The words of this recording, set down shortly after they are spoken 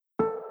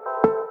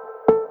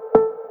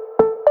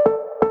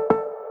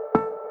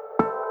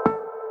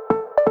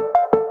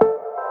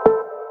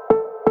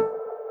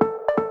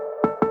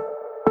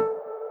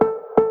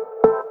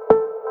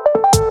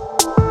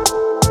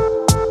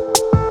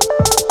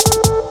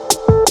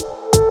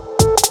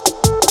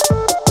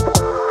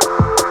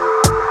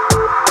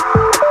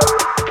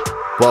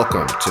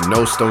Welcome to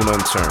No Stone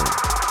Unturned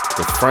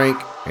with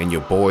Frank and your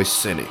boy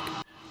Cynic.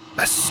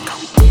 Let's go.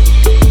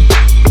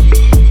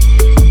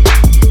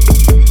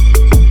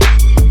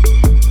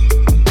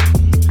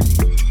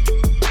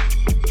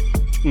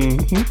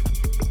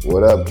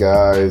 What up,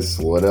 guys?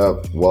 What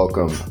up?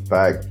 Welcome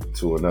back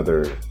to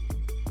another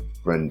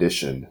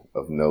rendition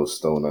of No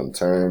Stone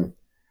Unturned.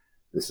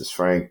 This is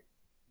Frank,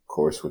 of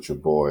course, with your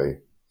boy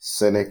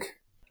Cynic.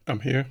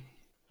 I'm here.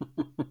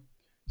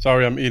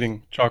 Sorry, I'm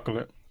eating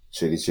chocolate.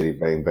 Chitty Chitty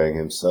Bang Bang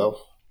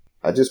himself.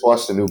 I just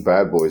watched the new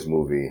Bad Boys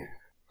movie.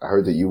 I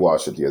heard that you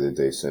watched it the other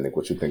day, Cynic.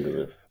 What you think of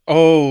it?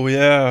 Oh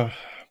yeah,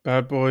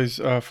 Bad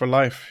Boys for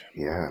life.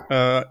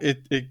 Yeah.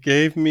 It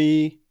gave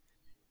me.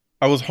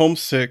 I was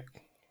homesick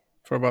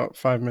for about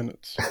 5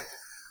 minutes.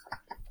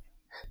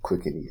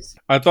 Quick and easy.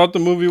 I thought the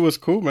movie was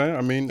cool, man.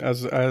 I mean,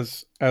 as a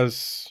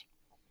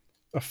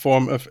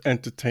form of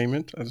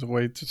entertainment, as a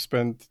way to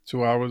spend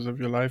 2 hours of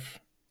your life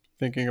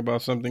thinking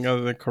about something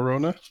other than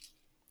Corona,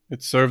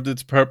 it served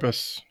its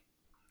purpose.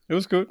 It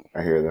was good.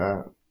 I hear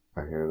that.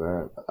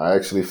 I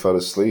actually fell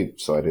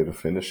asleep, so I didn't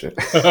finish it.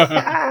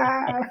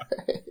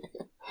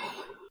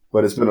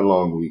 But it's been a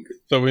long week.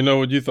 So we know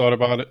what you thought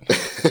about it.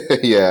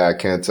 Yeah, I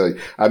can't tell you.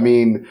 I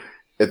mean,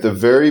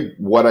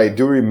 what I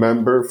do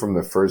remember from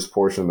the first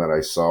portion that I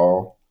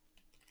saw,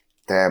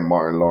 damn,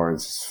 Martin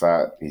Lawrence is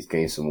fat. He's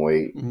gained some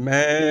weight.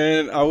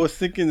 Man, I was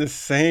thinking the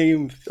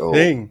same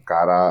thing.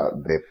 Cara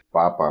de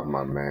papa,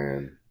 my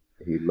man.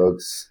 He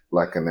looks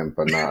like an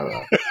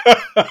empanada.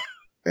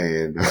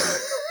 And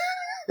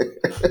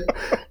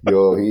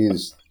yo,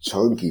 he's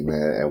chunky,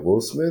 man. And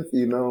Will Smith,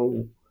 you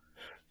know,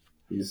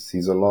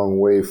 he's a long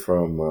way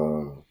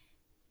from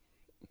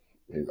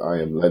his I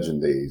Am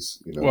Legend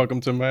days. You know,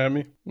 Welcome to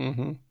Miami.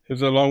 Mm-hmm.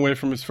 He's a long way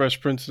from his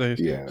Fresh Prince days.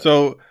 Yeah.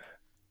 So,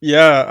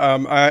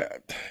 yeah,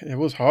 it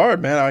was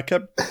hard, man. I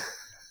kept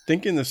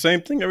thinking the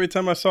same thing every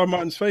time I saw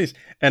Martin's face,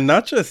 and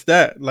not just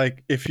that.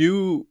 Like, if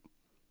you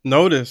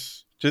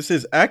notice, just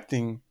his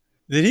acting.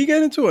 Did he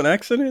get into an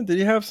accident? Did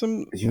he have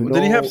some?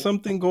 Did he have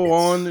something go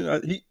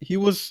on? He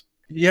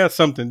had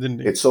something, didn't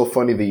he? It's so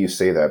funny that you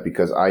say that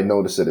because I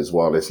noticed it as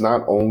well. It's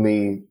not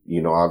only,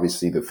 you know,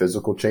 obviously the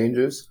physical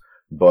changes,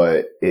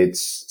 but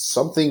it's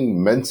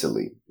something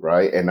mentally,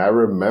 right? And I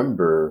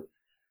remember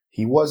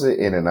he wasn't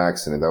in an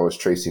accident. That was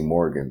Tracy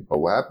Morgan. But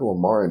what happened with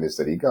Martin is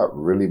that he got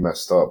really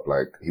messed up.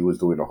 Like, he was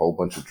doing a whole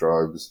bunch of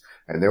drugs.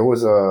 And there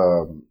was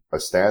a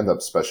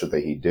stand-up special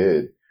that he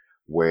did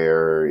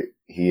where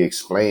he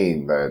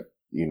explained that,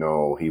 you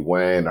know, he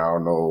went, I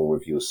don't know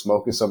if he was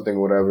smoking something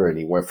or whatever, and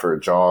he went for a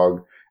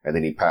jog and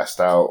then he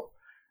passed out.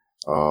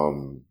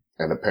 And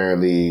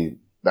apparently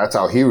that's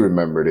how he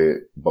remembered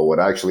it. But what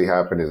actually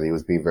happened is he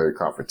was being very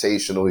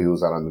confrontational. He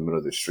was out in the middle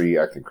of the street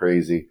acting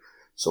crazy.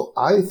 So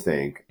I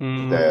think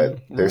that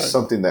there's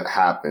something that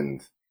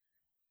happened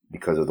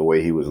because of the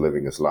way he was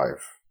living his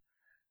life.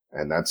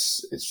 And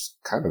it's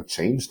kind of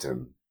changed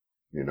him.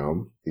 You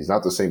know, he's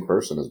not the same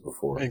person as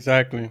before.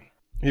 Exactly.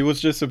 He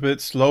was just a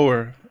bit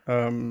slower.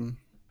 And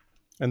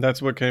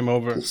that's what came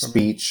over. His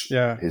speech,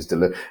 yeah, his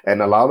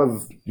and a lot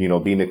of, you know,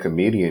 being a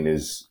comedian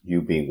is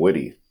you being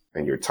witty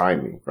and your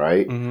timing,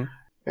 right? Mm-hmm.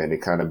 And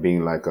it kind of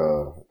being like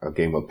a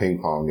game of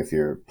ping pong if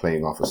you're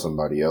playing off of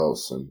somebody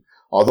else. And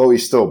although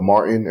he's still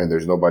Martin and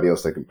there's nobody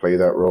else that can play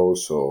that role,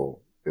 so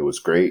it was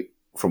great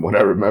from what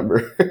I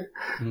remember.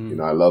 You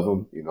know, I love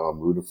him. You know, I'm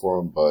rooting for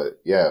him. But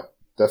yeah,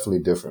 definitely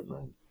different,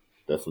 man.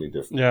 Definitely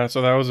different. Yeah,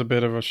 so that was a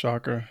bit of a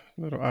shocker,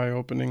 a little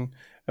eye-opening.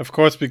 Of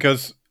course,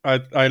 because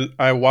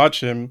I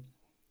watch him.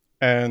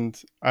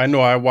 And I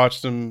know I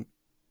watched him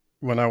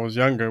when I was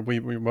younger. We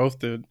both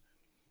did.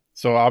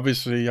 So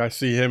obviously I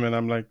see him and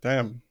I'm like,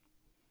 damn,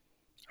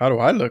 how do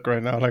I look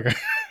right now? Like,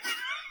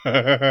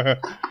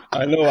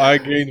 I know I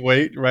gained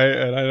weight, right?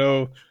 And I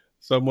know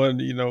someone,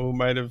 you know, who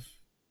might have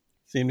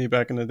seen me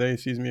back in the day,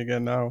 sees me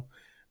again now,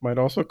 might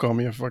also call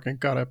me a fucking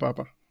cara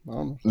papa. I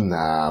don't know.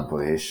 Nah,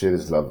 but his shit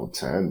is level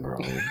 10, bro.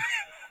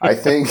 I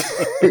think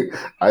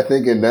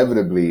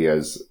inevitably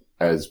as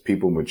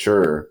people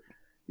mature,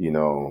 you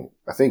know,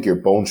 I think your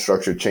bone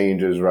structure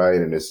changes, right?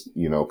 And it's,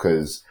 you know,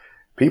 because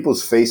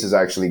people's faces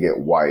actually get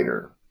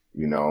wider,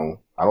 you know.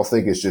 I don't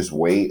think it's just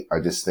weight.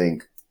 I just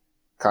think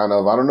kind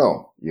of, I don't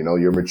know, you know,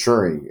 you're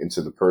maturing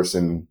into the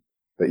person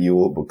that you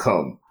will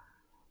become.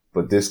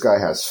 But this guy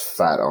has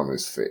fat on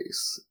his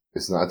face.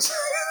 It's not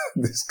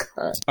this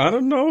guy. I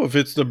don't know if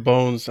it's the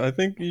bones. I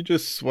think you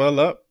just swell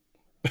up.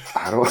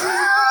 I don't.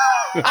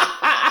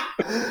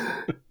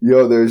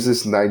 Yo, there's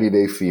this 90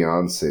 Day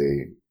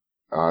Fiance.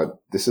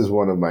 This is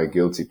one of my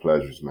guilty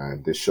pleasures,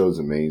 man. This show's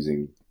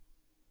amazing.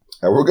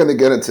 And we're going to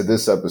get into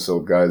this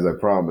episode, guys, I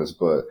promise.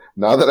 But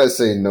now that I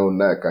say no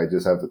neck, I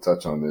just have to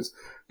touch on this.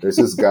 There's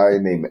this guy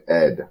named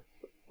Ed,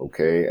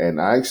 okay?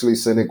 And I actually,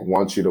 Cynic,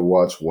 want you to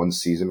watch one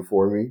season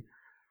for me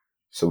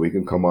so we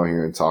can come on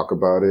here and talk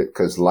about it.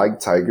 Because like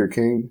Tiger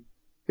King,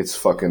 it's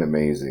fucking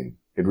amazing.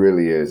 It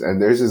really is.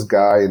 And there's this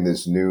guy in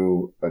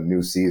a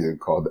new season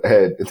called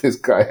Ed. This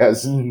guy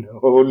has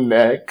no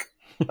neck.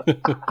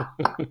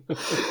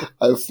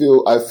 I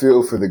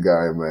feel for the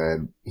guy,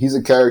 man. He's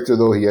a character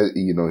though.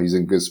 He's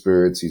in good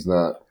spirits. He's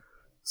not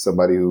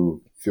somebody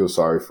who feels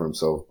sorry for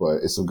himself,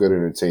 but it's some good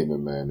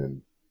entertainment, man.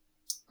 And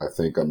I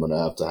think I'm gonna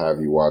have to have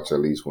you watch at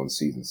least one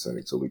season,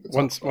 Cynic, so we can talk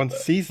about One that.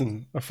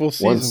 season, a full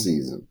One season.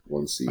 season,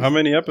 one How season.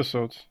 many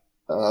episodes?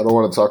 I don't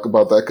want to talk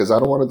about that because I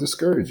don't want to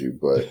discourage you,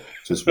 but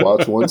just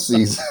watch one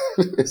season.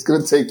 It's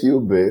gonna take you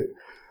a bit,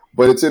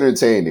 but it's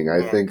entertaining. I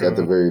Oh think at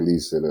the god. very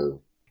least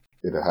it'll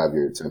have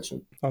your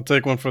attention. I'll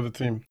take one for the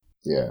team.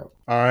 Yeah.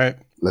 All right.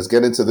 Let's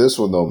get into this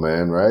one though,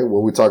 man. Right?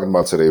 What are we talking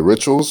about today?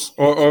 Rituals?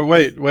 Or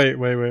wait.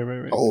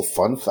 Oh,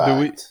 fun Do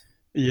we? fact.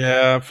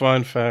 Yeah,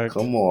 fun fact.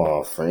 Come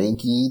on,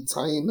 Frankie,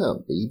 tighten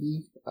up,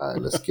 baby. All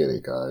right, let's get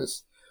it,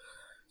 guys.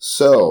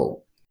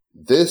 So,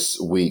 this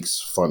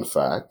week's fun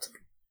fact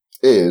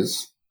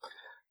is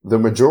the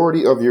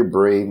majority of your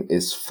brain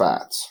is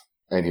fat.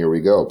 And here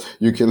we go.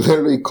 You can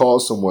literally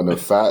call someone a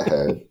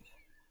fathead,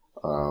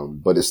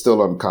 but it's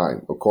still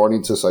unkind.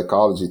 According to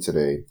Psychology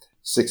Today,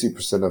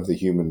 60% of the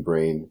human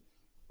brain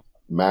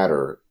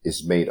matter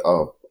is made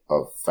up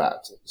of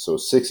fat. So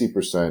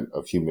 60%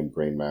 of human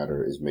brain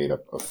matter is made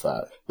up of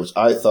fat, which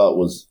I thought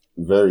was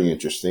very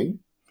interesting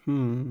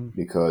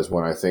because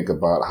when I think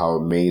about how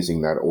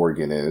amazing that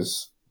organ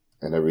is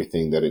and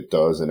everything that it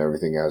does and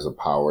everything it has a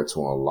power to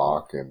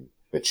unlock and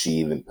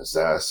achieve and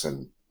possess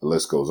and the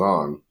list goes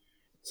on,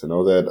 to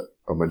know that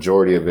a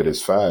majority of it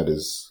is fat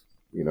is,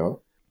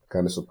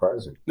 kind of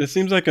surprising. It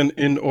seems like an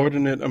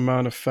inordinate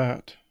amount of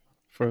fat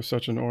for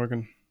such an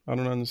organ. I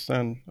don't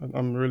understand.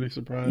 I'm really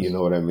surprised. You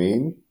know what I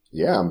mean?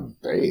 Yeah,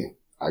 hey,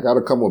 I got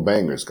to come with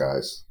bangers,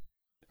 guys.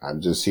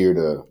 I'm just here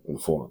to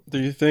inform. Do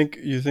you think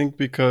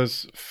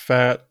because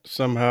fat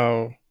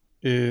somehow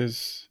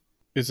is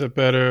a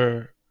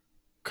better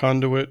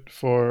conduit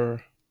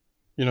for,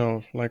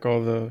 like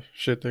all the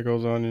shit that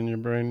goes on in your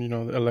brain,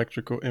 the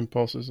electrical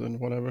impulses and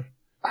whatever?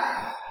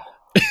 I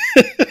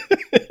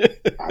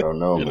don't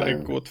know, You're man.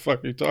 like, what the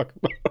fuck are you talking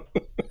about?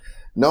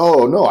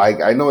 No,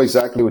 I know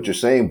exactly what you're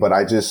saying, but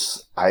I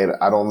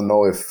don't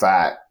know if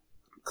fat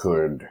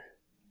could.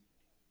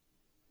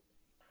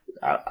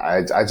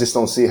 I just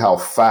don't see how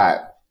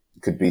fat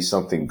could be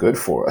something good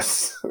for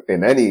us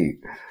in any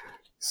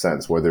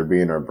sense, whether it be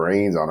in our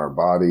brains, on our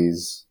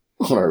bodies,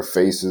 on our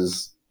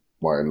faces.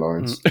 Martin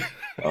Lawrence.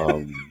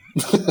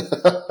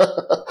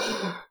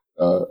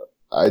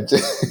 I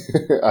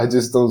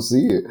just don't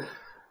see it.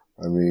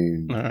 I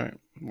mean, All right.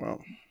 Well,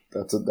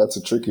 that's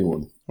a tricky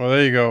one. Well,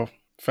 there you go.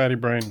 Fatty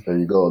brain. There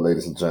you go,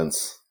 ladies and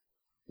gents.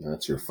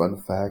 That's your fun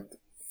fact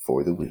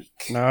for the week.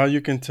 Now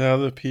you can tell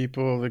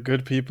the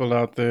good people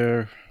out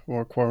there who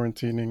are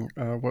quarantining,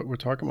 what we're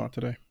talking about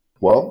today.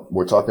 Well,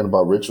 we're talking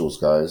about rituals,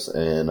 guys.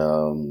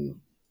 And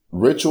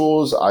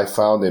rituals, I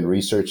found in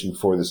researching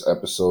for this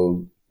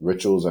episode,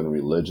 rituals and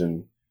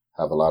religion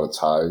have a lot of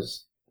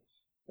ties.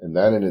 And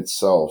that in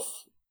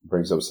itself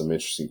brings up some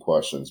interesting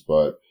questions.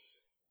 But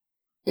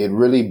it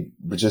really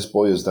just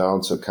boils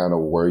down to kind of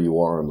where you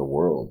are in the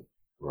world,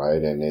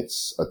 right? And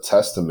it's a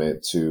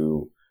testament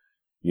to,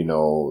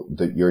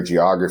 your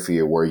geography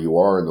of where you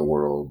are in the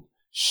world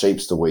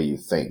shapes the way you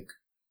think.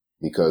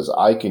 Because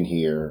I can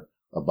hear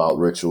about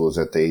rituals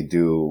that they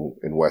do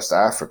in West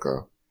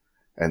Africa,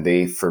 and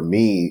they, for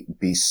me,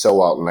 be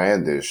so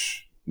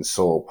outlandish and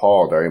so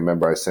appalled. I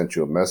remember I sent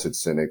you a message,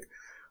 Cynic,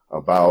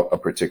 about a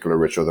particular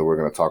ritual that we're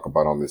going to talk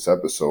about on this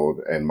episode,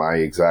 and my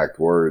exact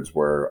words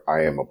were,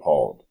 I am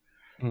appalled.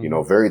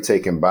 Very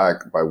taken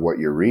back by what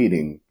you're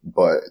reading,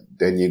 but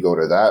then you go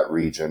to that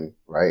region,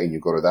 right? And you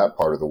go to that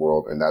part of the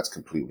world and that's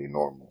completely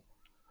normal.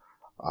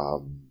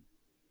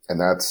 And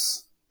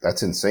that's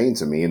insane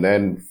to me. And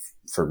then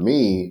for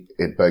me,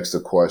 it begs the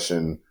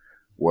question,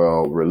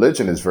 well,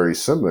 religion is very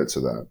similar to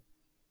that,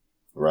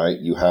 right?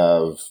 You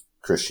have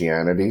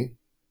Christianity,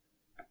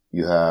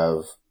 you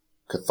have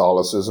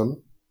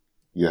Catholicism,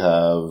 you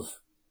have,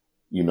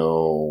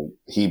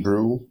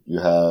 Hebrew, you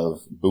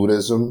have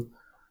Buddhism.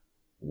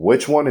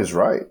 Which one is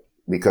right?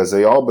 Because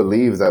they all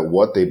believe that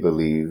what they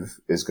believe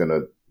is going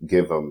to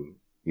give them,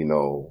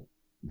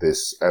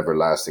 this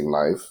everlasting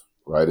life,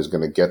 right? Is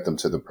going to get them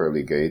to the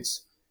pearly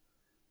gates.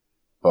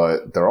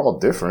 But they're all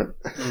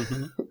different.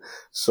 Mm-hmm.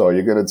 So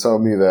you're going to tell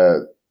me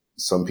that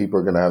some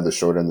people are going to have the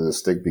short end of the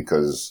stick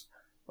because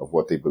of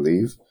what they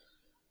believe.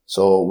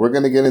 So we're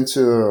going to get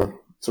into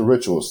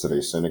rituals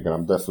today, Cynic, and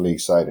I'm definitely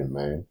excited,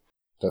 man.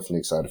 Definitely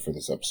excited for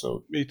this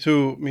episode. Me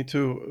too.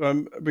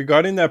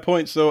 Regarding that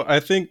point, so I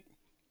think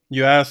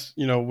you asked,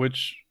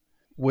 which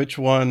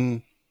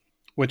one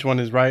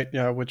is right?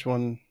 Yeah, which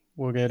one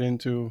we'll get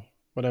into,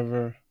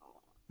 whatever,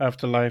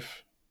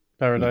 afterlife,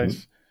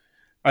 paradise.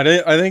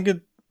 Mm-hmm. I think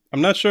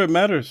I'm not sure it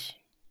matters,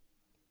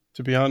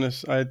 to be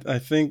honest. I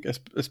think,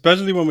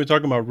 especially when we're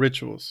talking about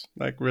rituals,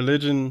 like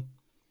religion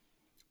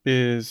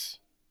is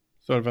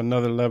sort of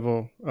another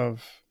level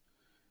of,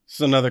 it's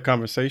another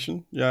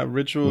conversation. Yeah,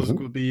 rituals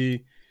could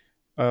be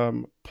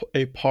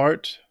a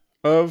part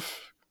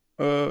of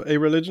a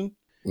religion.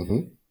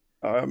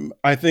 Mm-hmm.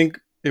 I think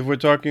if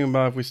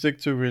we stick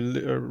to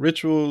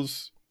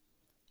rituals,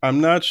 I'm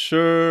not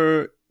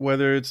sure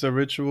whether it's a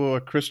ritual,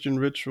 a Christian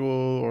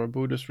ritual or a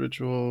Buddhist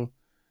ritual,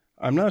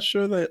 I'm not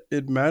sure that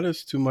it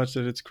matters too much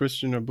that it's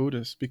Christian or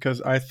Buddhist,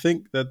 because I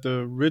think that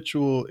the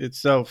ritual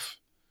itself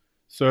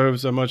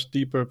serves a much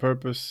deeper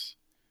purpose,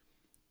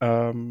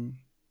 um,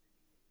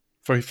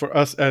 for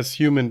us as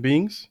human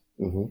beings,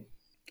 Hmm.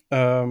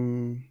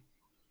 um,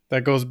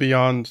 that goes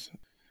beyond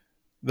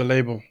the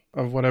label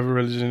of whatever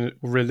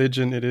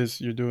religion it is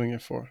you're doing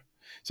it for.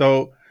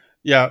 So,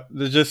 yeah,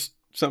 there's just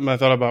something I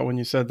thought about when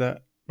you said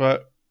that.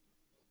 But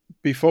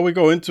before we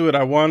go into it,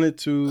 I wanted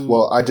to.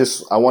 Well,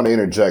 I want to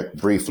interject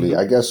briefly. Mhm.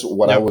 I guess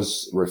what I Yeah.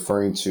 was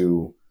referring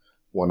to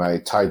when I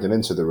tied it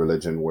into the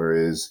religion,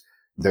 whereas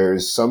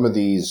there's some of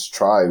these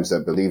tribes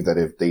that believe that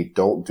if they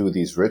don't do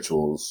these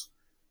rituals,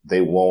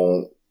 they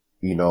won't,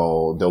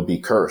 they'll be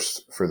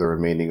cursed for the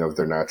remaining of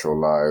their natural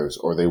lives,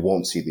 or they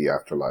won't see the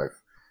afterlife.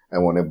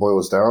 And when it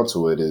boils down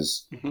to it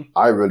is, Mhm.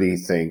 I really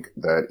think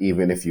that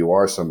even if you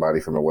are somebody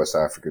from a West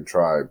African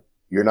tribe,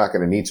 you're not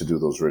going to need to do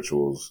those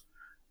rituals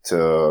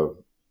to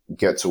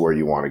get to where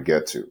you want to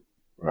get to,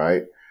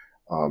 right?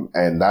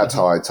 And that's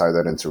how Mhm. I tie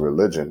that into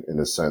religion in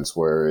a sense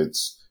where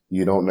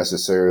you don't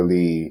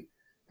necessarily,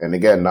 and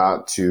again,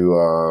 not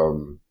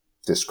to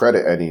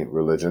discredit any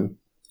religion,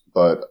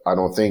 but I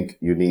don't think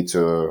you need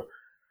to,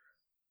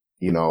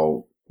 you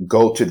know,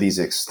 go to these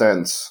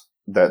extents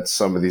that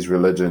some of these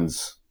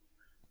religions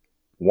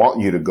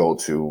want you to go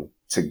to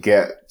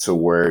get to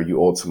where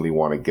you ultimately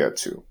want to get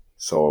to.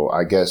 So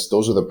I guess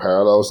those are the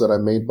parallels that I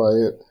made by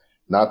it.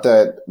 Not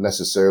that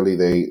necessarily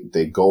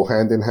they go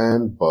hand in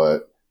hand,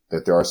 but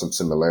that there are some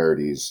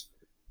similarities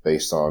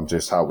based on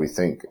just how we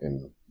think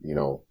and,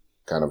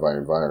 kind of our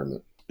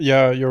environment.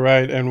 Yeah, you're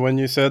right. And when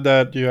you said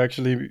that, you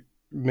actually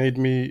made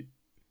me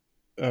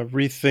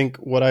rethink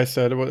what I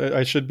said.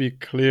 I should be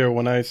clear.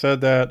 When I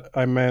said that,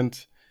 I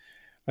meant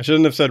I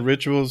shouldn't have said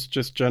rituals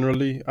just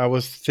generally. I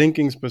was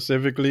thinking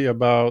specifically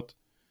about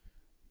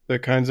the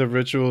kinds of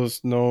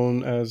rituals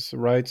known as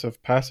rites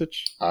of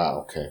passage Ah,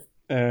 okay.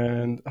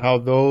 and how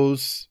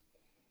those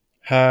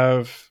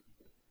have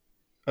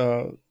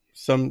uh,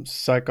 there's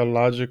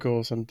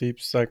some deep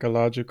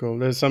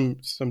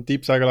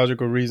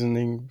psychological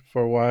reasoning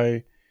for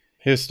why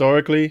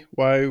historically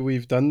why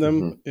we've done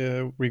them,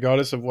 Hmm.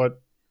 regardless of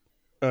what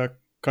uh,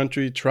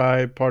 country,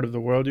 tribe, part of the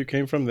world you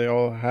came from. They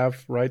all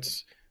have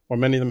rites, or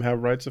many of them have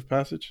rites of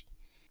passage.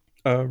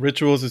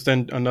 Rituals is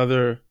then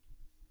another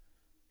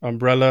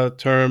umbrella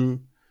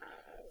term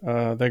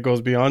that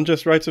goes beyond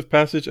just rites of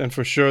passage, and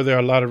for sure there are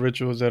a lot of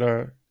rituals that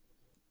are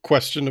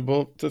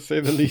questionable, to say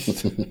the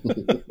least.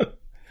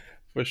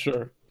 For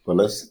sure. But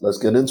let's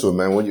get into it,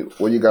 man.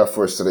 What you got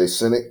for us today,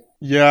 Cynic?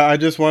 Yeah, I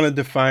just want to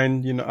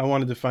define, I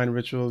want to define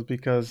rituals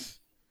because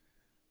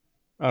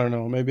I don't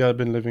know, maybe I've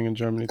been living in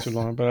Germany too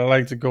long, but I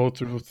like to go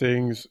through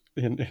things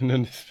in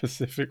a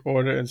specific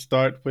order and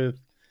start with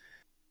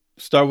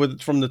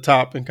from the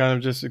top and kind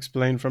of just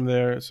explain from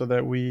there so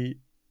that we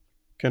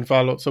can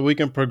follow, so we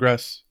can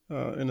progress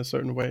in a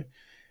certain way.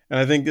 And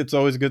I think it's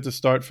always good to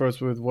start first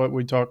with what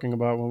we're talking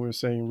about when we're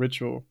saying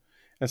ritual.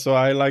 And so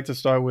I like to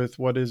start with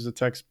what is the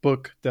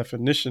textbook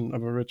definition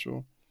of a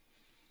ritual.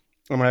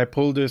 And I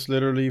pulled this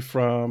literally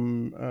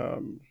from,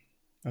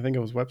 I think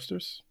it was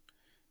Webster's.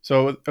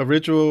 So a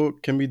ritual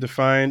can be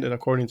defined, and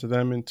according to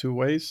them, in two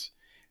ways: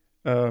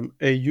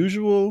 a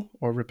usual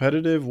or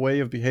repetitive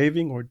way of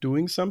behaving or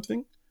doing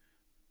something.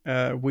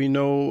 We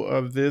know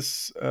of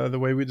this, the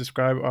way we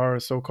describe our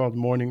so-called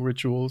morning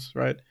rituals,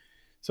 right?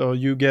 So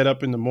you get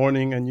up in the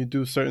morning and you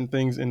do certain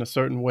things in a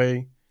certain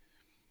way.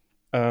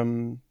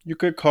 You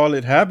could call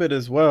it habit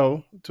as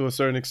well to a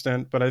certain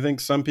extent, but I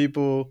think some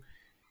people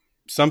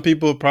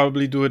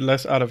probably do it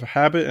less out of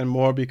habit and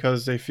more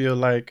because they feel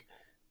like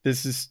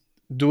this is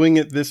doing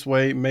it this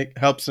way make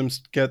helps them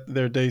get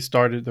their day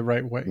started the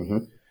right way. Hmm.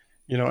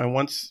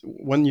 And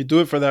when you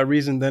do it for that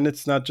reason, then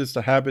it's not just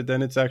a habit,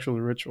 then it's actually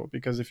a ritual,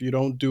 because if you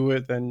don't do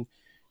it, then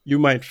you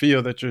might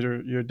feel that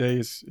your day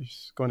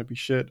is going to be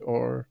shit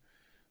or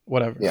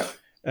whatever. Yeah.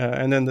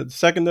 And then the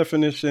second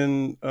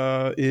definition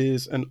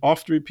is an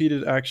oft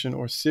repeated action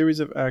or series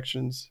of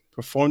actions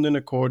performed in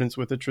accordance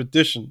with a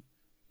tradition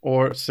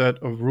or set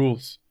of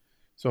rules.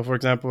 So, for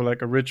example,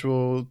 like a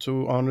ritual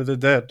to honor the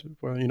dead.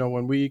 Well,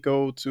 when we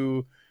go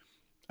to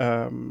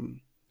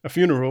um, a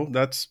funeral,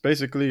 that's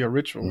basically a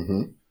ritual,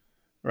 Hmm.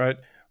 right?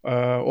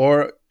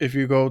 Or if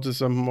you go to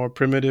some more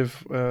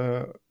primitive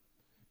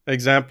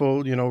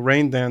example,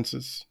 rain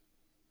dances.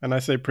 And I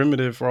say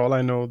primitive, for all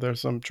I know,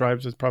 there's some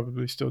tribes that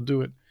probably still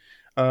do it.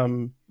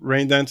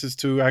 Rain dances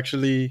to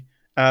actually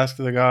ask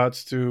the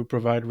gods to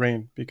provide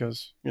rain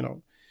because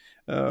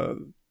uh,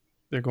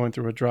 they're going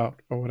through a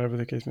drought or whatever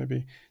the case may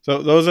be.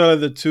 So those are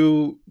the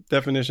two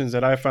definitions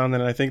that I found,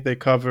 and I think they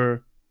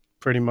cover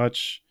pretty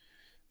much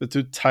the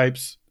two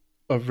types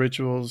of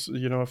rituals.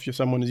 If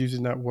someone is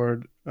using that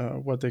word,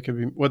 what they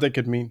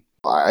could mean.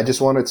 I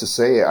just wanted to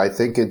say,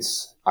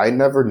 I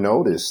never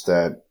noticed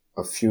that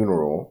a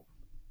funeral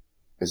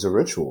is a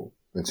ritual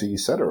until you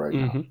said it right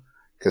now. Hmm.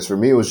 Because for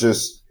me, it was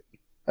just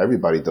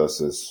everybody does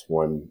this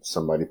when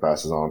somebody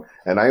passes on.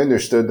 And I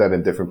understood that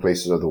in different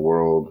places of the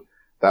world,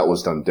 that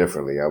was done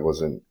differently. I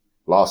wasn't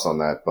lost on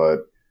that,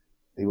 but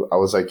I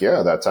was like,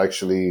 yeah, that's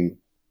actually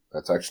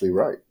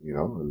right, you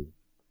know, and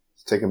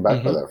taken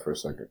back by Hmm. that for a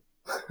second.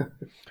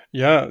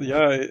 Yeah,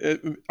 yeah.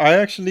 I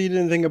actually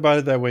didn't think about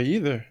it that way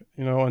either,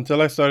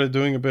 until I started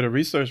doing a bit of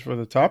research for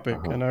the topic,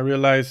 Uh-huh. and I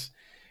realized,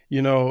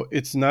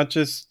 it's not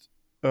just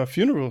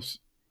funerals.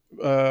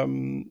 A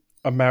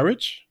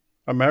marriage,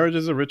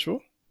 is a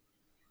ritual.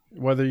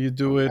 Whether you A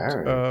do it,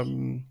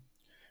 marriage.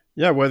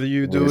 yeah, whether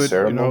you You mean do a it,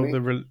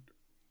 ceremony?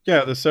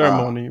 yeah, the Ah,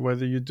 ceremony,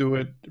 whether you do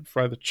it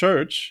for the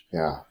church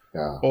yeah,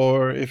 yeah.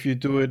 or if you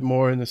do it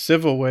more in a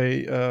civil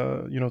way,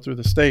 through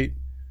the state.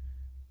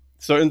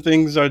 Certain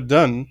things are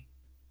done,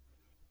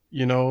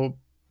 you know,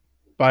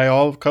 by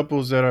all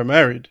couples that are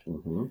married,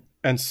 Hmm.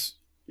 and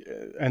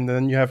and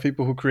then you have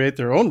people who create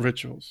their own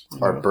rituals.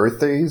 Are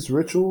birthdays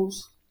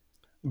rituals?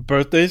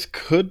 Birthdays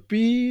could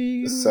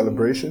be.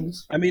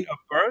 Celebrations? I mean, a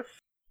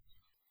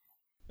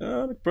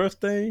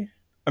birthday.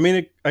 I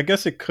mean, I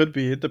guess it could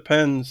be. It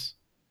depends.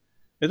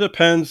 It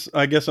depends,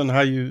 I guess, on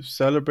how you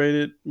celebrate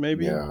it.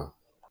 Maybe Yeah,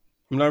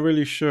 I'm not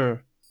really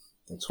sure,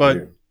 that's but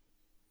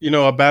weird.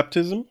 a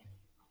baptism.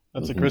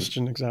 That's a Hmm.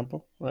 Christian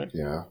example, right?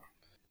 Yeah.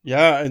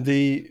 Yeah, and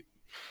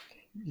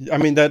I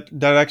mean that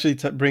actually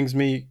brings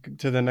me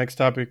to the next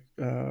topic,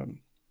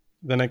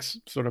 the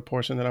next sort of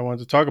portion that I wanted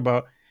to talk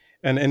about,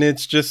 and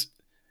it's just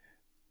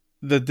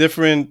the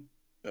different.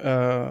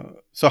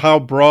 So how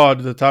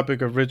broad the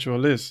topic of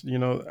ritual is,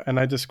 and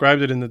I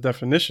described it in the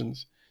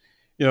definitions.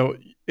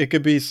 It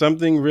could be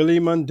something really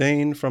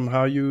mundane, from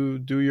how you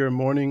do your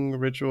morning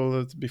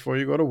ritual before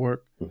you go to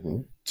work,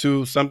 Hmm.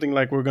 to something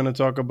like we're going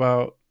to talk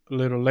about a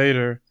little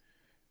later,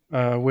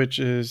 which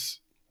is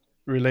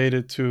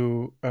related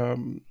to,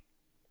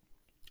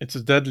 it's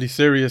a deadly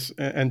serious,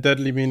 and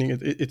deadly meaning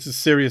it's a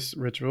serious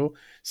ritual.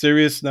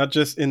 Serious, not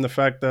just in the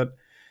fact that,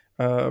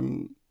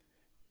 um,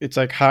 it's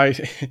like high,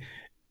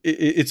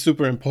 it's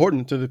super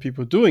important to the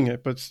people doing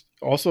it, but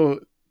also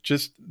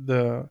just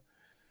the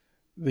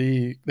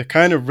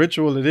kind of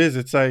ritual it is.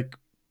 It's like,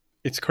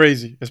 it's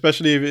crazy,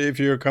 especially if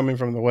you're coming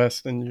from the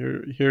West and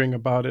you're hearing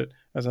about it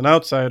as an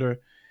outsider,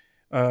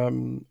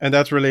 and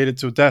that's related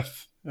to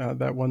death.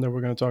 That one that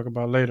we're going to talk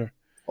about later,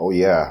 Oh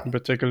yeah. in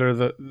particular,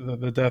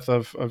 the death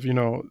of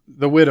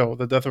the widow,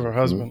 the death of her Hmm.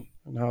 husband,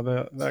 and how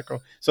that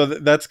goes. So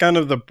that's kind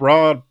of the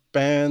broad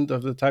band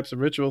of the types of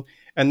ritual,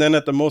 and then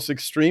at the most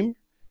extreme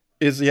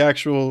is the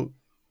actual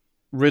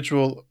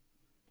ritual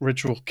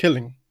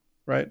killing,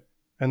 right?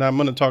 And I'm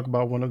going to talk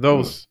about one of Mm,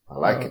 those I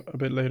like it. a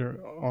bit later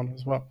on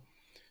as well.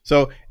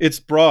 So it's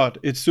broad.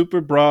 It's super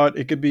broad.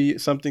 It could be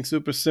something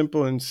super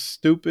simple and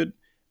stupid,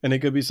 and it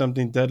could be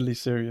something deadly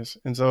serious.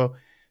 And so,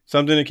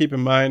 something to keep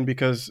in mind,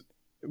 because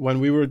when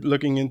we were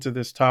looking into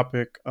this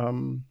topic,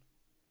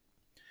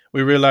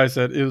 we realized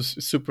that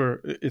it's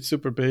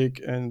super big,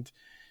 and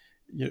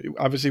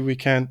obviously we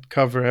can't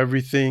cover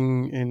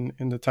everything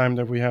in the time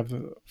that we have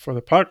for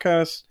the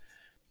podcast.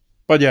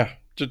 But yeah,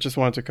 just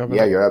wanted to cover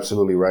Yeah, that. you're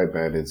absolutely right,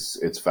 man.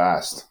 It's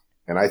vast,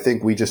 and I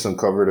think we just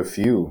uncovered a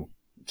few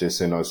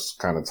just in us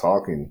kind of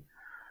talking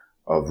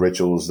of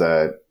rituals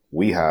that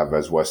we have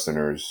as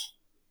Westerners,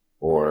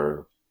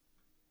 or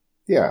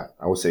yeah,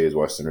 I would say as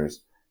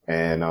Westerners,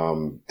 and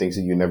things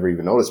that you never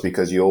even noticed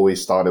because you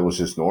always thought it was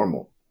just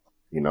normal.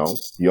 You know,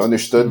 you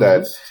understood Hmm.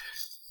 that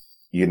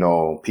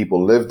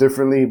people live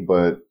differently,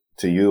 but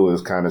to you it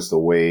was kind of the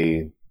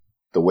way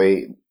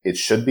it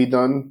should be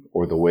done,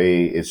 or the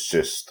way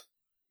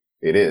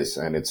it is,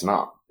 and it's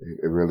not.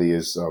 It really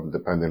is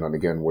dependent on,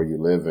 again, where you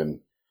live and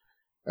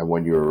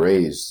when you were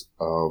raised.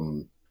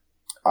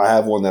 I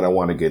have one that I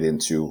want to get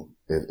into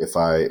if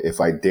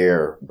I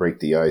dare break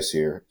the ice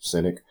here,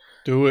 Cynic.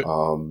 Do it.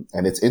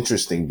 And it's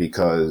interesting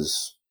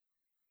because,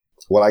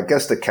 well, I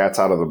guess the cat's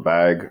out of the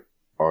bag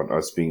on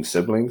us being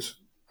siblings.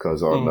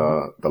 Because on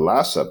Hmm. the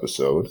last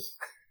episode,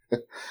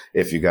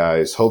 if you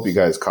guys, hope you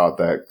guys caught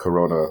that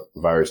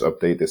coronavirus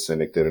update, the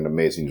Cynic did an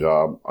amazing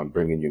job on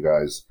bringing you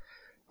guys.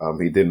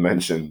 He did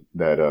mention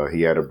that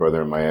he had a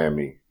brother in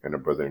Miami and a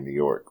brother in New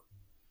York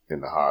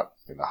in the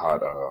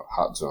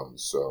hot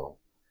zones. So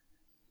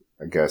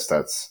I guess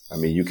I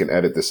mean, you can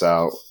edit this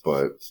out,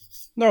 but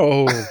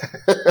No.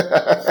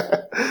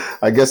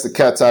 I guess the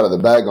cat's out of the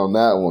bag on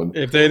that one.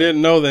 If they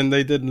didn't know, then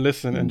they didn't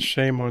listen, and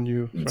shame on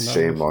you for not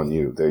Shame on listening.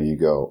 you. There you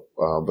go.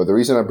 But the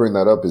reason I bring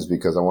that up is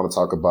because I want to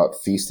talk about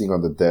feasting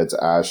on the dead's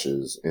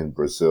ashes in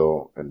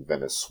Brazil and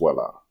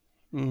Venezuela.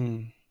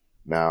 Mm.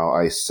 Now,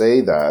 I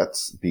say that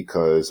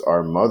because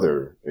our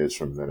mother is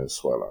from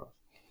Venezuela.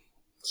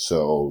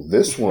 So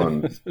this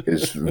one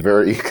is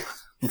very,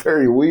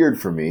 very weird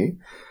for me,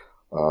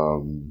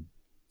 um,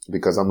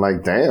 because I'm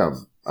like,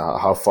 damn,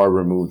 how far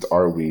removed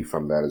are we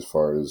from that as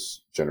far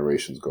as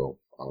generations go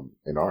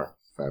in our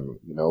family,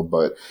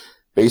 But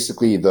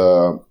basically,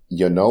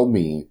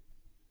 Yanomami,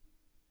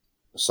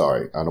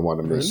 sorry, I don't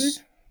want to Really? miss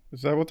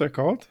Is that what they're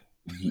called?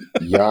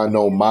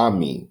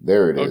 Yanomami.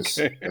 There it is.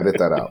 Okay. Edit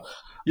that out.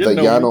 You The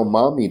know me.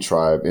 Yanomami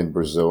tribe in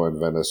Brazil and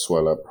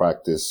Venezuela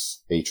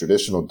practice a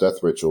traditional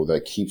death ritual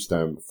that keeps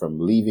them from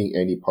leaving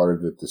any part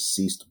of the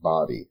deceased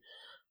body.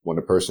 When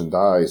a person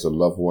dies, a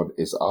loved one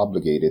is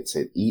obligated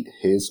to eat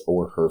his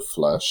or her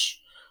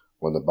flesh.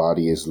 When the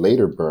body is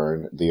later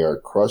burned, they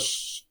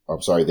crush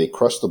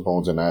the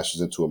bones and ashes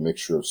into a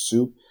mixture of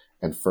soup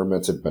and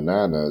fermented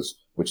bananas,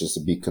 which is to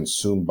be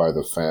consumed by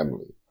the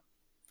family.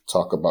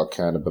 Talk about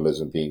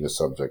cannibalism being a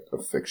subject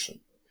of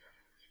fiction.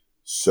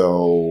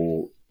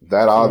 So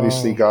that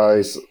obviously,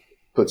 guys,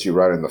 puts you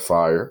right in the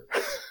fire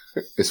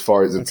as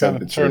far as the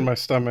temperature. Turned my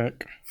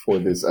stomach for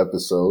this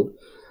episode.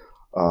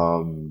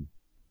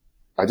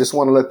 I just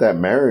want to let that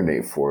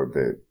marinate for a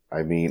bit.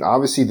 I mean,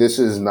 obviously, this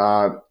is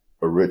not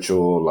a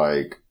ritual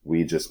like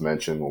we just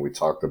mentioned when we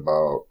talked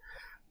about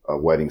a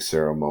wedding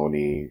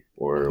ceremony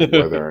or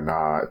whether or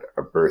not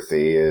a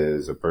birthday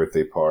is a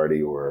birthday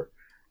party or,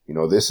 you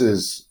know,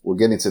 we're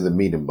getting to the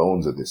meat and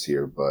bones of this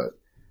here, but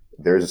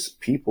there's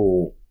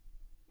people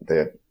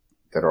that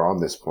are on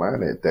this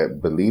planet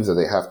that believes that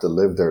they have to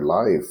live their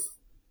life.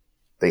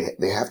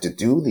 They have to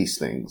do these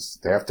things.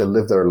 They have to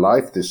live their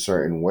life this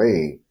certain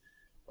way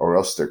or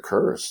else they're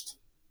cursed.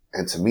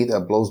 And to me,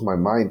 that blows my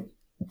mind.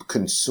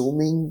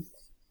 Consuming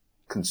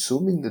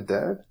the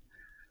dead?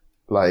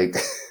 Like,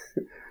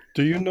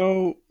 do you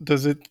know,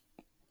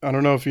 I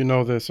don't know if you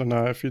know this or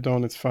not. If you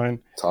don't, it's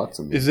fine. Talk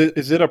to me. Is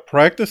it a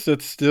practice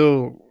that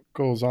still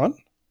goes on?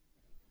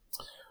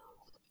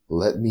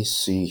 Let me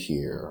see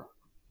here.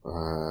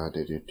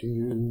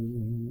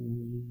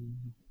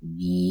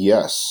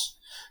 Yes,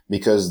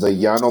 because the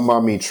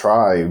Yanomami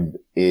tribe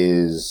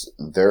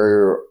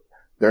they're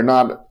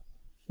not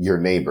your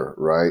neighbor,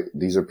 right?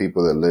 These are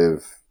people that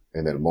live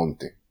in El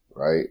Monte,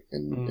 right?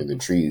 In the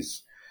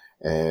trees.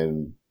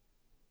 And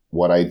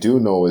what I do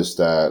know is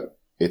that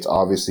it's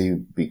obviously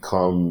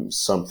become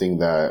something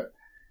that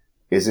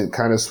isn't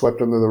kind of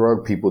swept under the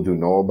rug. People do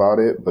know about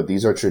it, but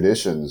these are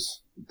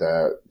traditions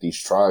that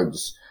these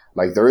tribes,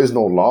 like there is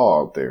no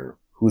law out there.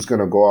 Who's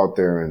going to go out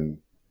there and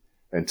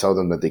tell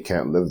them that they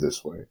can't live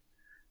this way?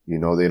 You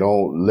know, they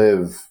don't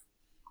live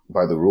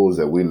by the rules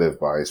that we live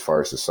by as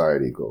far as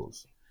society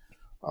goes.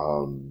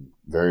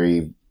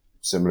 Very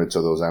similar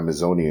to those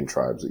Amazonian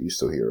tribes that you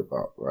still hear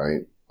about,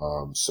 right?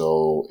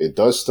 So it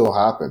does still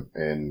happen.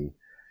 And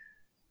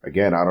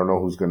again, I don't know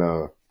who's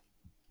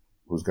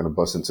gonna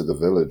bust into the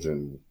village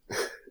and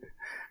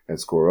and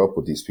score up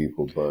with these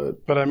people,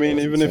 but I mean,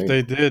 even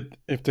insane.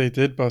 if they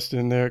did bust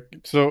in there,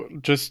 so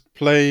just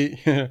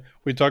play.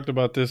 We talked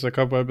about this a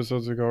couple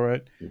episodes ago,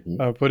 right?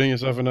 Mm-hmm. Putting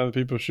yourself in other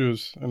people's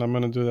shoes, and I'm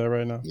gonna do that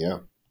right now. Yeah.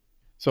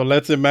 So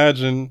let's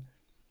imagine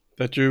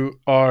that you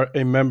are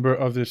a member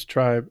of this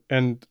tribe,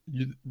 and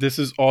this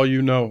is all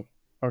you know.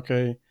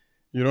 Okay,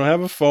 you don't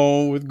have a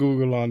phone with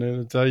Google on it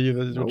to tell you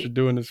that what you're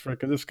doing is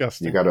freaking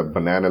disgusting. You got a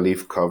banana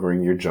leaf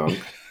covering your junk.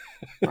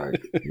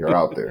 Like, you're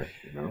out there,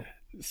 you know.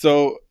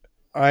 So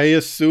I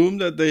assume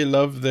that they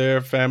love their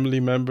family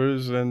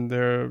members and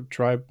their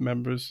tribe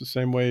members the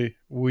same way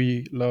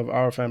we love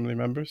our family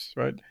members,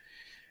 right?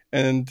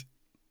 And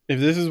if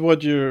this is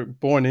what you're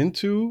born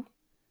into,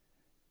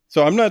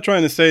 so I'm not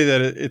trying to say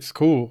that it's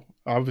cool.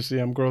 Obviously,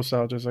 I'm grossed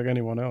out just like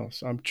anyone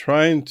else. I'm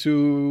trying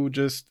to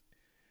just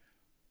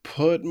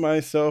put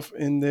myself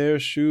in their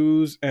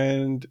shoes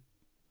and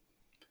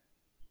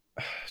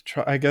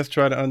try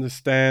to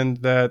understand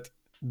that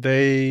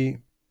they...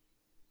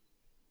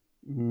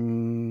 I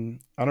don't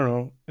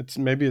know. It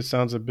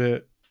sounds a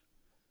bit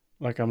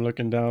like I'm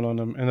looking down on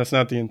them, and that's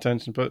not the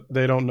intention, but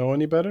they don't know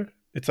any better.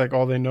 It's like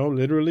all they know,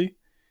 literally.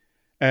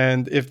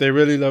 And if they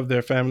really love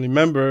their family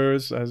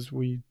members as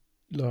we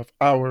love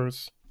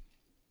ours,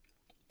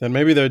 then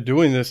maybe they're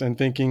doing this and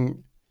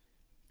thinking,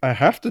 I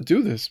have to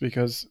do this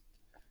because,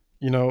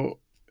 you know,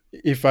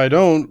 if I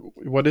don't,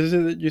 what is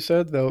it that you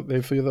said?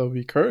 They feel they'll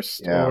be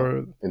cursed? Yeah.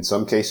 Or in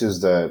some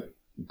cases that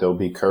they'll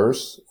be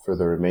cursed for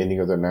the remaining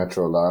of their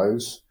natural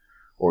lives,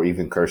 or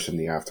even cursed in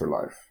the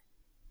afterlife.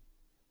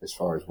 As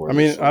far as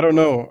I don't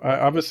know.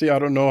 I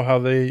don't know how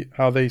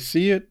they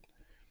see it.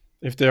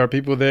 If there are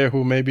people there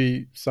who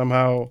maybe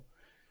somehow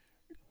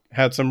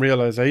had some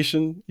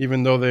realization,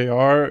 even though they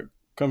are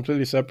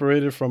completely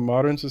separated from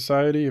modern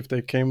society, if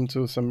they came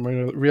to some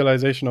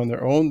realization on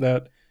their own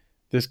that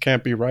this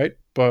can't be right.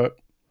 But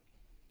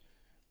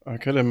I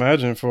could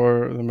imagine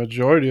for the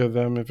majority of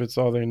them, if it's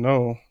all they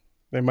know,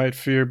 they might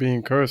fear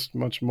being cursed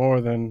much more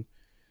than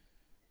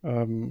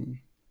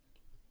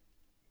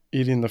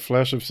eating the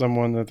flesh of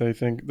someone that they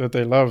think that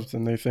they loved,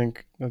 and they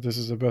think that this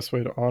is the best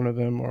way to honor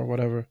them or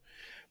whatever.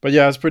 But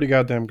yeah, it's pretty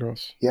goddamn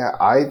gross. Yeah,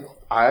 I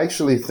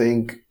actually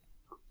think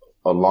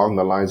along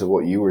the lines of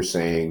what you were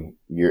saying,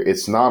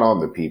 it's not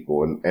on the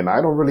people, and I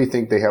don't really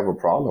think they have a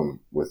problem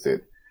with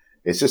it.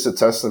 It's just a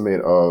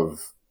testament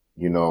of,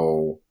 you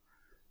know,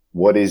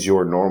 what is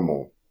your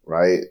normal,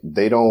 right?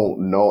 They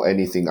don't know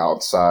anything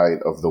outside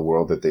of the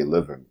world that they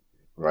live in.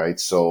 Right.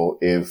 So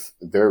if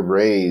they're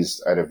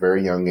raised at a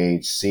very young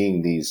age,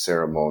 seeing these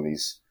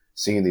ceremonies,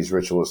 seeing these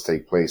rituals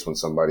take place when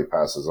somebody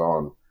passes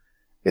on,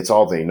 it's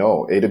all they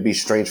know. It'd be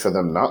strange for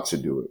them not to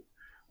do it.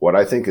 What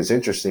I think is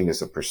interesting is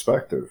the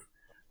perspective,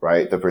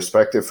 right? The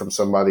perspective from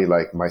somebody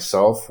like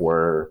myself,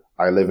 where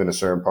I live in a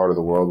certain part of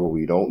the world where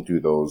we don't do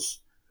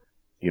those,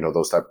 you know,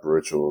 those type of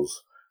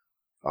rituals.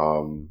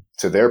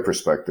 to their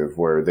perspective,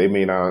 where they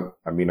may not.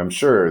 I mean, I'm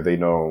sure they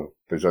know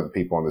there's other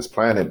people on this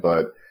planet,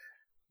 but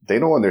they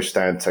don't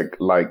understand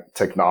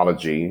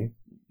technology.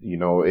 You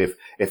know, if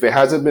it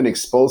hasn't been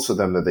exposed to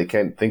them, that they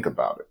can't think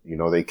about it. You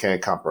know, they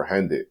can't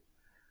comprehend it.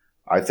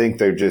 I think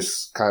they're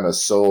just kind of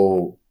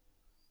so,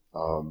 I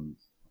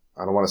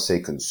don't want to say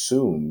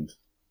consumed,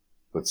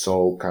 but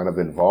so kind of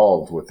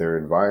involved with their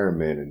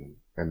environment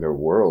and their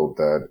world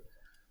that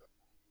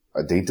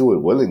they do it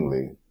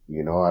willingly.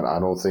 You know, I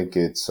don't think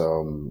it's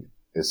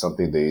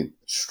something they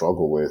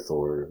struggle with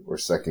or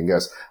second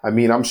guess. I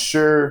mean, I'm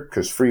sure,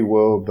 because free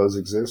will does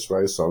exist,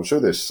 right? So I'm sure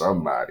there's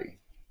somebody.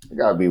 There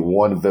gotta be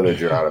one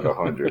villager out of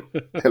 100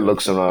 that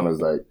looks around and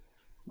is like,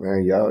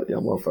 man, y'all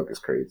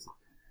motherfuckers crazy.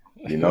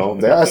 You know,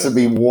 there has to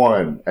be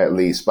one at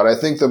least, but I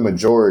think the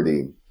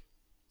majority,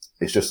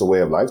 it's just a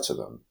way of life to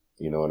them.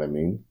 You know what I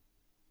mean?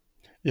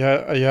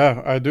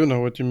 Yeah, I do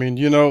know what you mean.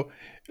 You know,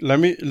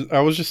 I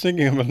was just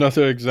thinking of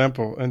another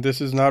example, and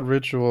this is not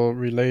ritual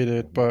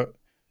related, but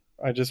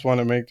I just want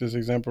to make this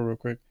example real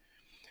quick.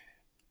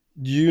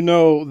 Do you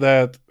know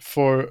that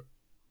for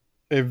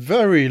a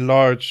very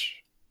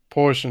large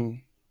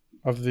portion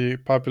of the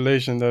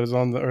population that is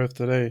on the earth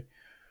today,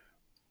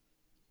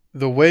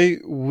 the way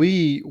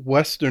we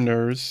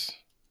Westerners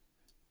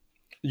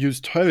use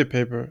toilet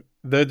paper,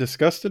 they're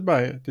disgusted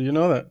by it. Do you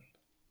know that?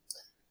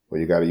 Well,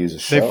 you got to use the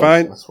They shells.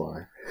 find, That's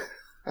why.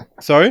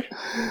 sorry?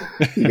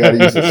 You got to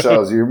use the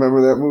shells. You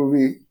remember that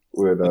movie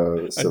with I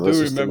do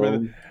Sylvester remember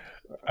that.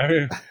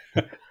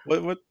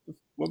 Stallone?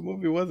 What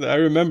movie was it? I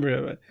remember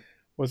it.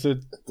 Was it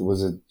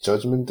Was it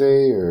Judgment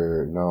Day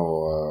or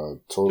no?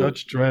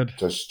 Judge Dredd?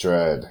 Judge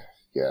Dredd.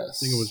 I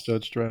think it was Yes,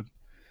 Judge Dredd.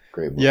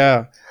 great movie.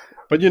 Yeah,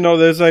 but you know,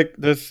 there's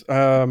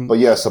But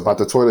yes, about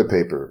the toilet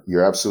paper,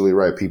 you're absolutely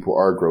right. People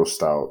are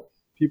grossed out.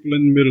 people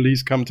in the Middle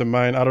East come to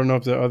mind. I don't know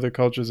if there are other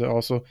cultures that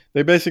also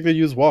they basically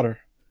use water,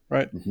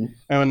 right? Hmm.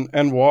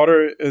 And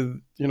water is,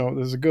 you know,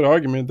 there's a good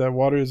argument that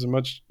water is a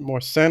much more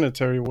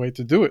sanitary way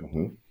to do it,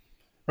 Hmm.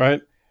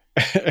 right?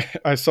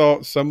 I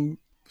saw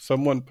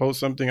someone post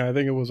something. I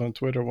think it was on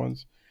Twitter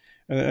once,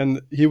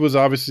 and he was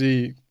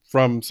obviously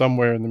from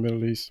somewhere in the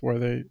Middle East where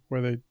they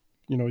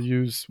you know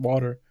use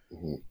water.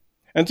 Hmm.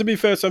 And to be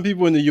fair, some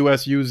people in the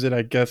U.S. use it,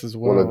 I guess, as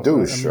Well, a well. I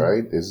douche, mean,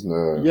 right? Isn't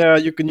a yeah,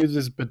 you can use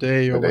this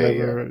bidet or bidet?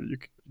 Yeah. whatever. You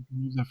can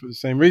use that for the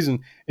same reason.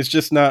 It's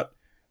just not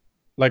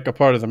like a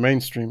part of the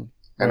mainstream,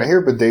 And I right?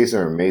 hear bidets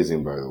are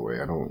amazing. By the way,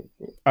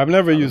 I've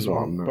never I don't used know.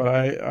 one, I'm not.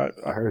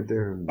 but I heard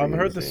they're I've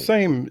heard the amazing.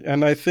 same,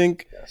 and I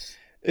think Yes.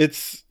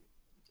 it's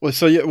well.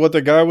 So yeah, what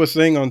the guy was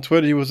saying on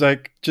Twitter, he was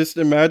like, just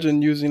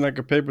imagine using like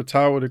a paper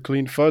towel to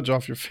clean fudge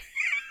off your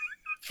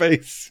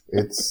face,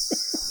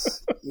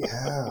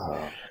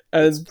 Yeah.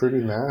 It's and pretty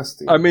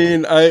nasty, I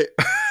man. mean,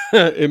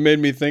 it made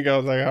me think. I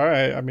was like, all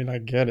right. I mean, I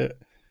get it.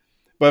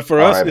 But for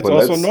All us, right, it's but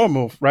also let's.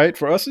 normal, right?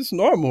 For us, it's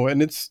normal,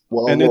 and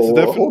Well, it's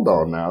definitely hold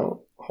on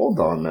now.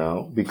 Hold on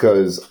now,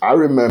 because I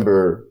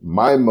remember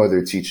my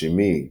mother teaching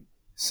me,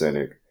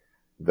 Cynic,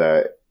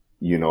 that,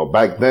 you know,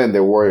 back then they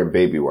were wearing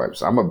baby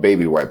wipes. I'm a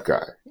baby wipe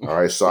guy.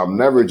 All right. So I'm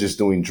never just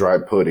doing dry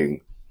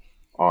pudding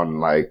on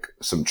like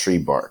some tree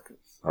bark.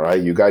 All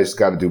right. You guys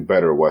got to do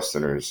better,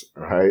 Westerners.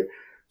 All right.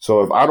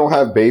 So if I don't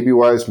have baby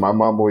wipes, my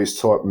mom always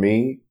taught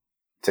me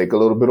take a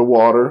little bit of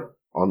water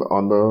on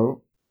the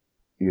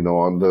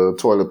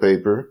toilet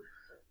paper.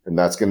 And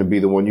that's going to be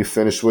the one you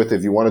finish with.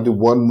 If you want to do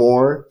one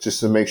more, just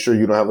to make sure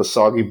you don't have a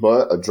soggy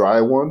butt, a dry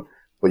one,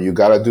 but you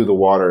got to do the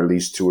water at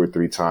least 2 or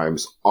 3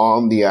 times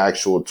on the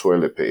actual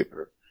toilet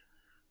paper.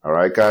 All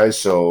right, guys.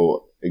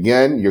 So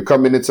again, you're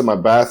coming into my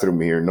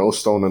bathroom here. No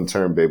stone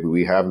unturned, baby.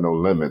 We have no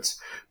limits.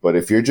 But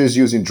if you're just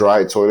using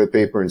dry toilet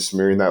paper and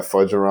smearing that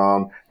fudge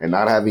around and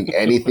not having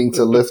anything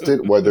to lift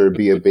it, whether it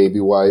be a baby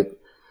wipe,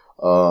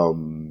 or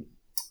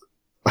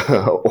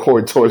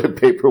toilet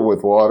paper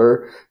with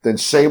water, then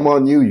shame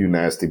on you, you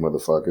nasty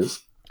motherfuckers.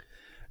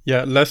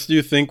 yeah. Lest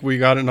you think we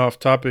gotten off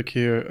topic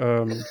here,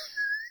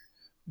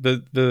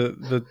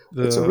 the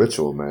It's a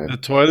ritual, man. the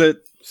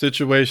toilet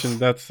situation.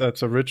 That's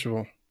a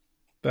ritual.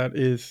 That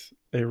is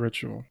a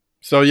ritual.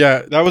 So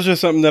yeah, that was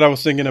just something that I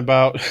was thinking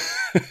about,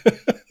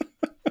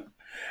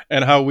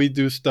 and how we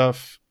do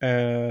stuff.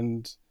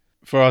 And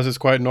for us, it's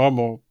quite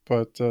normal.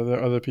 But there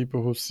are other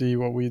people who see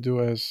what we do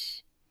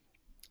as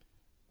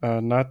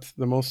not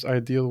the most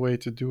ideal way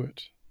to do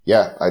it.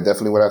 Yeah, I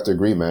definitely would have to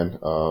agree, man.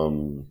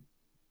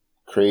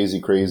 Crazy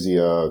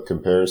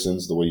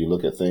comparisons, the way you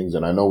look at things.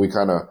 And I know we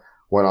kind of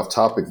went off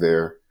topic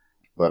there,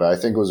 but I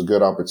think it was a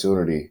good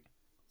opportunity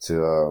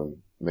to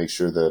make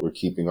sure that we're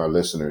keeping our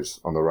listeners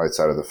on the right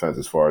side of the fence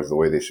as far as the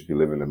way they should be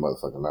living their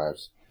motherfucking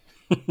lives.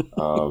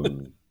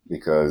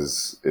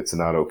 Because it's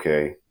not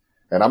okay.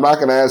 And I'm not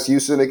going to ask you,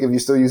 Cynic, if you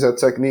still use that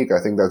technique.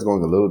 I think that's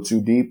going a little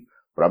too deep,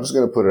 but I'm just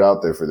going to put it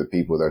out there for the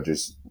people that are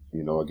just,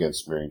 you know,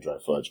 against smearing dry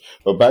fudge.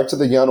 But back to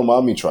the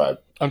Yanomami tribe.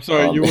 I'm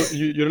sorry,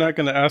 you're not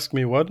going to ask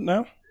me what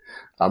now?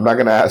 I'm not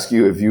going to ask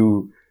you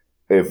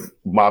if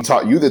mom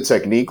taught you the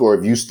technique or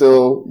if you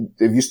still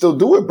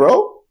do it,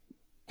 bro.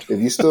 If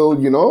you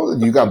still, you know,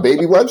 you got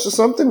baby wipes or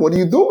something, what are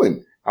you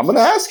doing? I'm gonna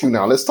ask you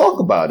now. Let's talk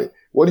about it.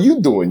 What are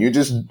you doing? You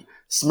just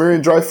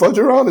smearing dry fudge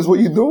around? Is what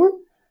you doing?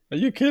 Are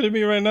you kidding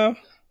me right now?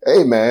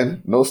 Hey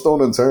man, no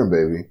stone unturned,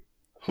 baby.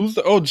 Who's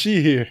the OG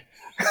here?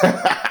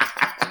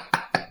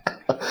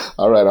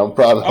 All right, I'm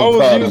proud. I I'm was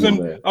proud of you,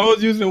 using man. I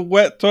was using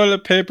wet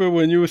toilet paper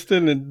when you were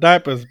still in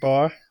diapers,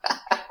 boy.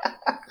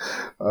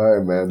 All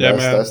right, man. Yeah,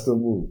 man. That's the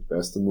move.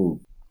 That's the move.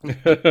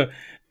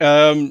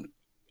 um,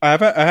 I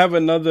have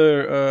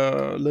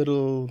another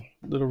little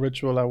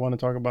ritual I want to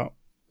talk about,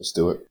 Let's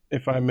do it.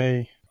 if I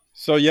may.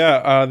 So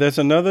yeah, there's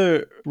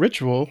another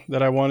ritual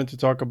that I wanted to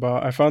talk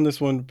about. I found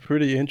this one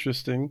pretty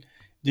interesting.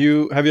 Do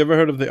you Have you ever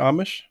heard of the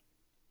Amish?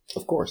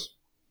 Of course.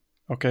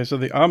 Okay, so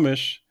the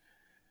Amish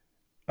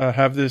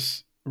have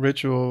this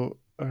ritual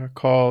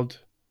called.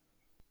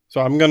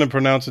 So I'm gonna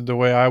pronounce it the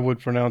way I would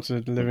pronounce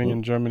it, living Hmm.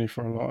 in Germany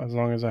for as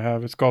long as I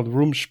have. It's called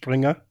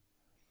Rumspringa.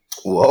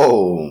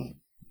 Whoa.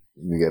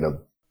 You get a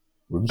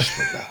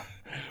Rumspringa.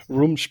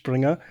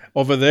 Rumspringa.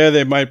 Over there,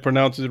 they might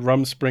pronounce it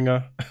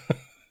Rumspringa.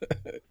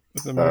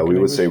 With We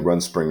American would say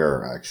English.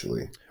 Runspringer,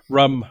 actually.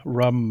 Rum,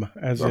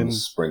 as in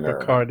Rumspringer.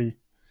 Bacardi.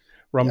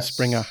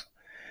 Rumspringa. Yes.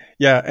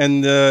 Yeah,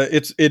 and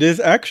it is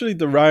actually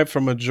derived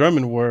from a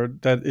German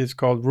word that is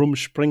called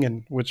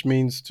Rumspringen, which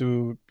means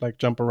to like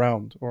jump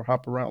around or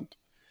hop around.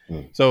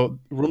 Mm. So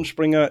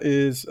Rumspringa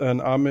is an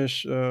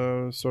Amish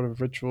sort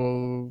of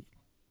ritual,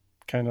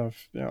 kind of.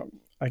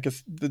 I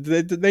guess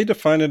they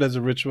define it as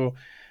a ritual.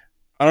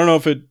 I don't know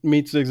if it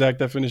meets the exact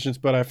definitions,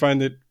 but I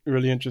find it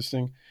really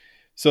interesting.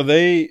 So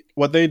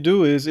what they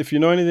do is, if you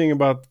know anything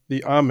about the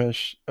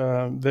Amish,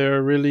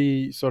 they're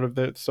really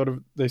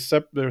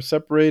they're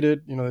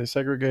separated. They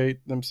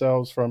segregate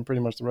themselves from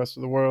pretty much the rest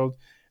of the world.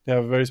 They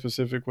have a very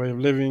specific way of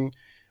living,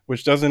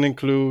 which doesn't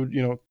include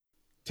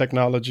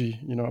technology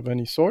of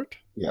any sort.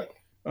 Yeah.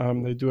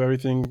 They do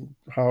everything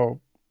how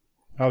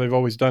they've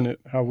always done it,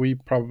 how we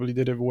probably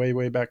did it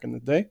way back in the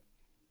day.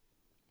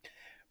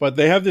 But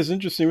they have this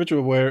interesting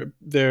ritual where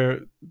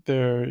they're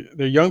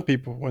young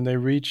people when they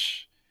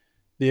reach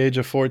the age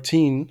of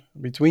 14,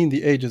 between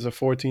the ages of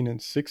 14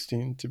 and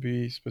 16 to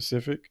be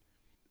specific,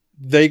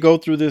 they go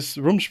through this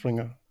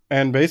Rumspringa.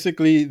 And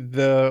basically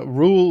the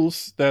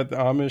rules that the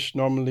Amish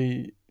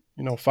normally,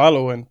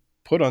 follow and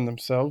put on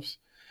themselves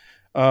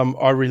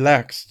are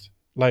relaxed,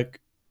 like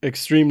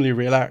extremely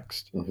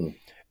relaxed. Hmm.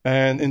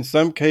 And in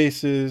some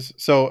cases,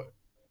 so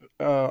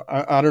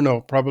I don't know,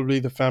 probably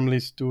the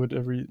families do it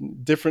every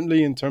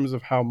differently in terms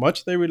of how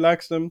much they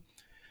relax them,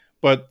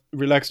 but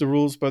relax the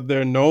rules, but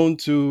they're known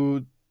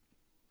to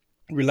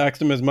relax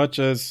them as much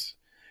as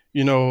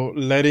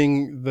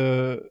letting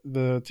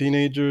the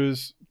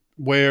teenagers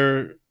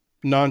wear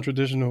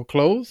non-traditional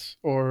clothes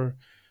or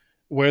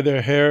wear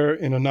their hair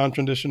in a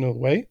non-traditional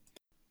way,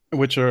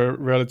 which are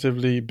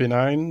relatively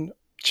benign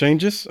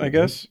changes, I Hmm.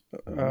 guess.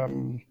 Hmm.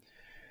 um,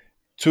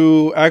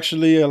 to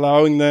actually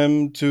allowing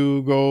them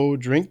to go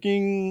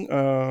drinking,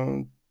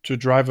 to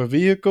drive a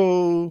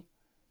vehicle,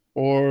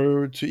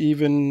 or to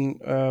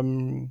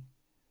even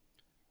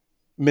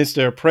miss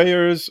their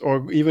prayers,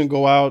 or even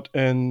go out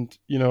and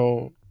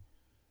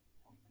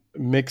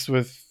mix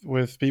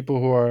with people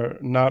who are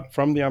not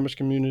from the Amish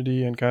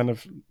community and kind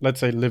of, let's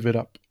say, live it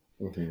up.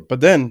 Hmm. But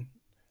then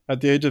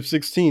at the age of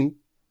 16,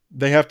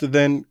 they have to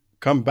then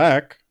come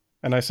back.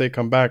 And I say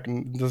come back,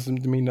 and it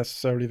doesn't mean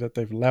necessarily that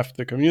they've left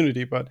the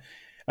community, but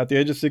at the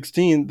age of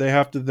 16, they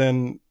have to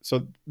then,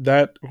 so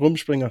that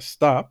Rumspringer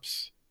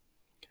stops,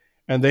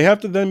 and they have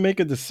to then make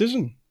a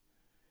decision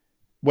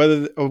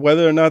whether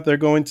or not they're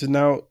going to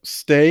now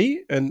stay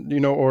and,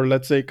 or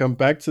let's say come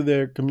back to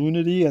their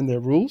community and their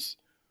rules,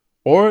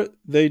 or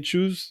they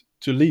choose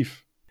to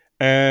leave.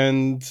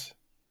 And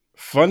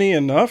funny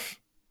enough,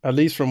 at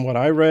least from what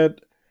I read,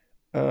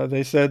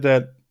 they said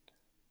that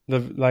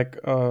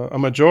a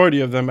majority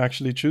of them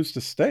actually choose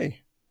to stay.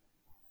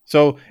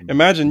 So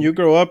imagine you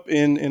grow up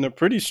in a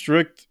pretty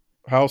strict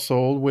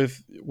household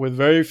with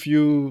very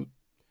few,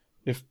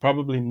 if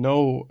probably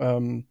no,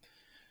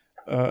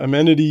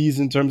 amenities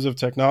in terms of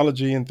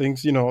technology and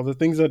things. The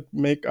things that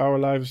make our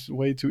lives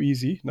way too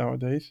easy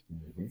nowadays.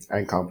 And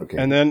And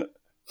complicated. then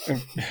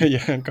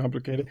yeah, and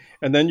complicated.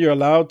 And then you're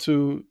allowed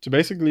to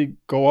basically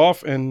go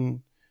off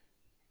and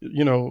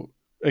you know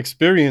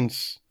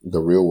experience The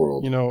real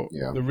world.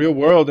 Yeah. the real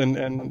world,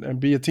 and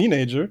be a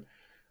teenager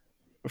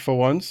for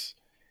once.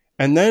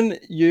 And then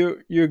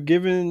you're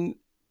given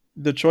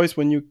the choice,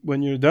 when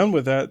you're done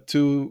with that,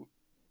 to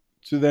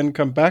then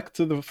come back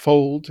to the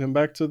fold, come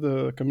back to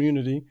the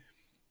community,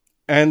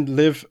 and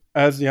live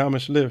as the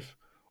Amish live,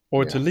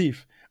 or to Yeah.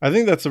 leave. I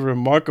think that's a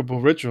remarkable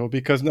ritual,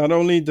 because not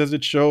only does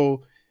it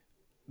show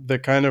the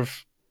kind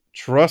of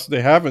trust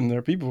they have in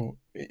their people,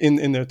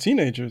 in their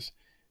teenagers,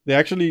 they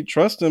actually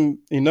trust them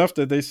enough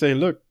that they say,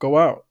 look, go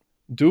out,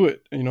 do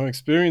it,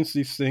 experience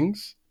these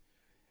things,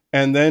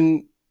 and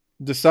then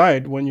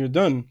decide when you're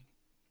done.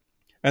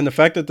 And the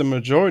fact that the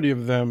majority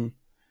of them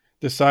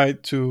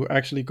decide to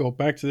actually go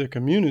back to their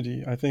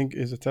community, I think,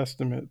 is a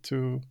testament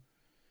to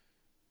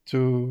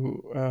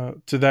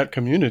that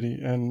community,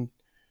 and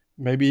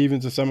maybe even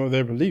to some of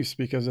their beliefs,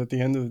 because at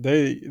the end of the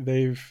day,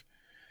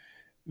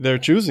 they're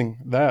choosing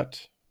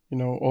that,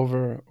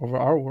 over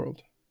our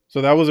world.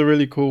 So that was a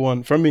really cool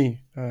one from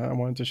me. I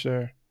wanted to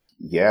share.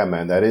 Yeah,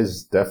 man, that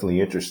is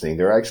definitely interesting.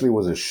 There actually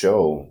was a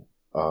show,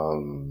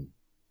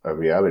 a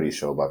reality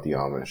show about the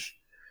Amish,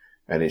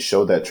 and it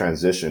showed that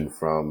transition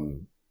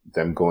from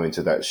them going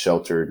to that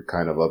sheltered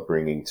kind of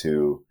upbringing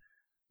to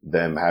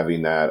them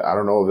having that. I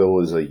don't know if it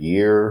was a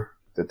year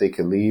that they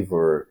could leave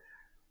or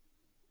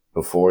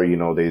before,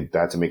 they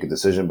had to make a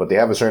decision, but they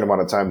have a certain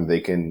amount of time that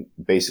they can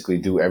basically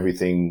do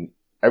everything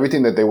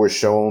that they were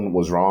shown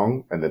was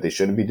wrong and that they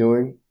shouldn't be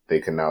doing, they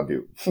can now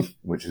do,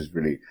 which is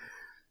really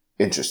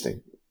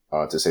interesting,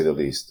 to say the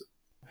least.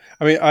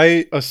 I mean,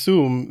 I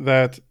assume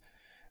that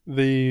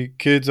the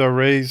kids are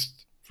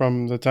raised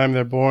from the time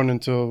they're born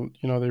until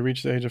they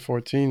reach the age of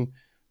 14,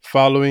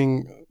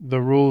 following the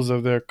rules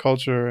of their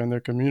culture and their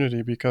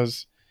community,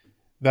 because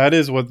that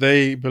is what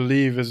they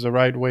believe is the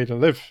right way to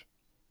live.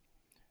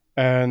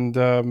 And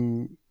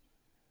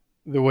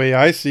the way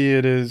I see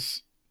it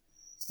is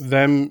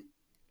them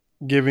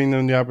giving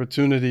them the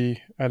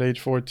opportunity at age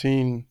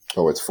 14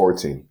 Oh, it's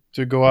 14.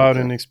 to go out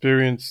Okay. and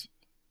experience,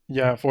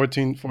 yeah,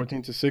 14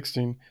 to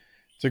 16,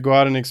 to go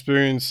out and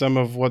experience some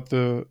of what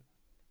the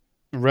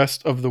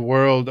rest of the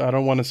world, I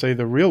don't want to say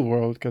the real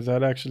world because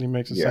that actually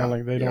makes it sound Yeah.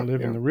 like they Yeah. don't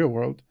live in Yeah. the real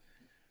world,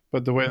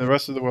 but the way the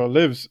rest of the world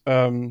lives.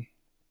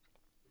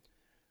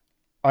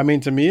 I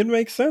mean, to me, it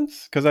makes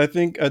sense because I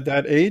think at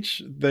that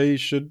age, they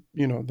should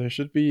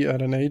be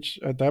at an age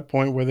at that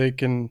point where they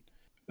can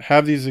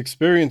have these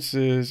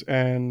experiences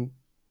and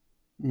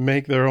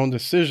make their own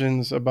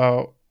decisions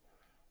about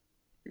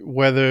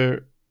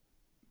whether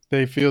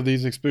they feel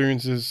these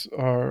experiences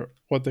are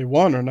what they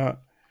want or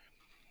not.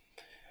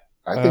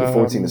 I think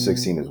 14 to Um,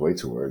 16 is way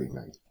too early,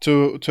 man.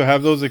 to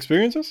have those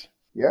experiences.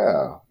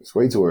 Yeah, it's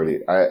way too early.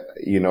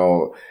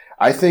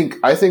 I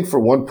think for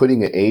one,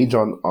 putting an age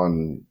on,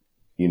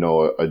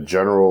 a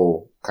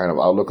general kind of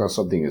outlook on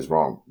something is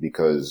wrong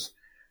because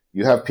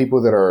you have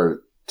people that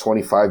are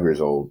 25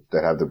 years old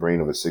that have the brain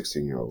of a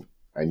 16-year-old,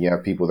 and you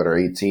have people that are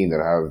 18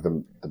 that have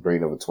the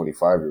brain of a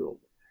 25-year-old.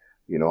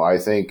 I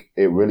think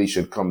it really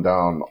should come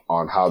down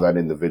on how that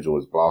individual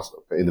is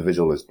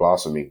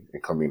blossoming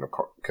and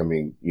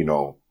coming,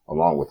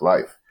 along with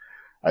life.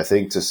 I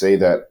think to say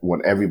that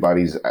when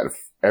everybody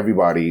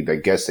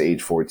that gets to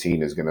age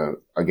 14 is going to,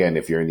 again,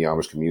 if you're in the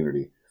Amish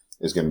community,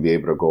 is going to be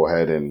able to go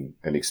ahead and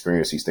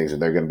experience these things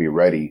and they're going to be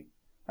ready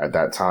at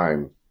that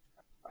time.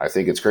 I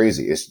think it's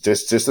crazy. It's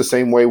just the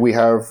same way we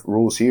have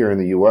rules here in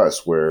the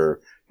US where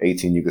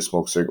 18 you can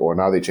smoke cigarettes, or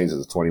now they changed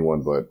it to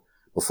 21, but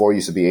before it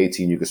used to be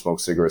 18 you can smoke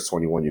cigarettes,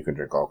 21 you can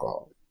drink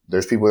alcohol.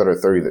 There's people that are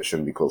 30 that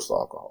shouldn't be close to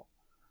alcohol,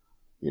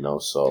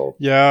 so.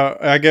 Yeah,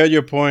 I get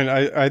your point.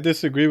 I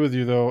disagree with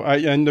you though.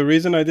 And the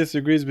reason I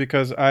disagree is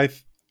because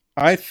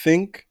I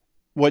think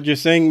what you're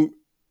saying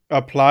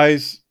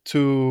applies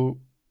to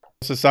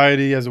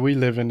society as we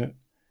live in it.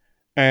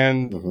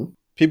 And Hmm.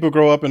 people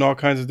grow up in all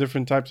kinds of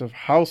different types of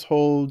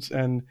households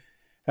and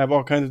have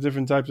all kinds of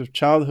different types of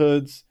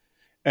childhoods.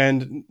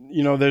 And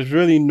there's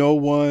really no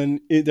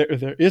one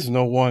there is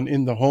no one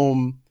in the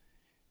home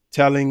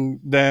telling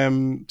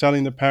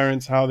the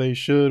parents how they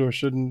should or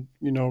shouldn't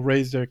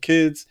raise their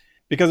kids,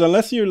 because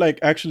unless you like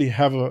actually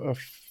have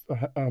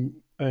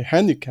a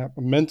handicap,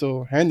 a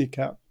mental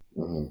handicap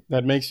Hmm.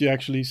 that makes you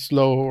actually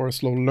slow or a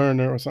slow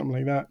learner or something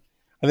like that,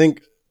 I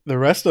think the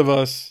rest of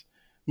us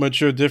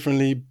mature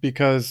differently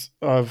because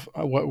of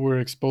what we're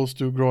exposed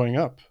to growing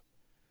up.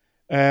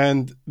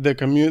 And the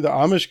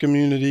Amish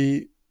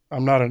community,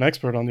 I'm not an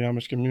expert on the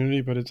Amish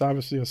community, but it's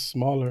obviously a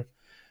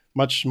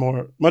much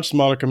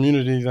smaller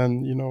community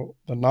than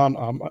the non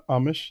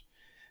Amish,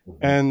 Hmm.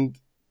 and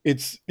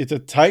it's a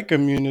tight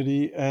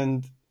community.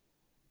 And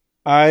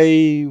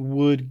I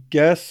would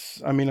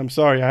guess, I mean, I'm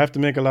sorry, I have to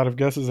make a lot of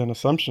guesses and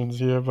assumptions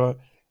here, but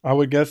I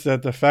would guess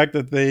that the fact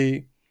that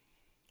they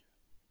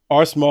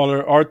are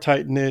smaller, are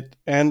tight knit,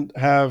 and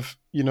have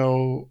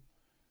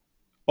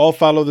all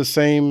follow the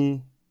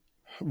same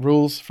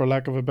rules, for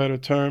lack of a better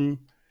term,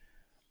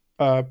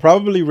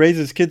 probably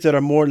raises kids that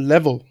are more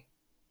level.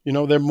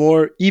 They're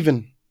more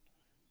even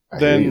I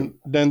hear you.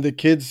 than the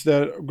kids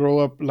that grow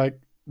up like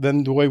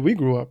than the way we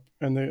grew up,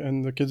 and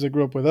the kids that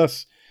grew up with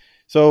us.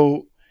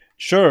 So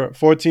sure,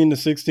 14 to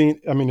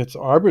 16. I mean, it's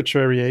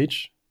arbitrary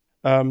age.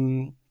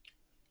 Um,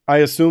 I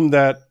assume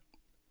that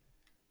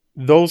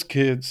those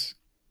kids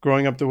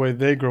growing up the way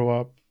they grow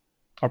up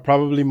are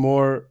probably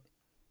more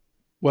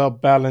well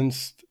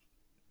balanced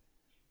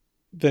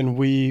than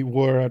we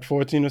were at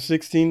 14 or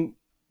 16,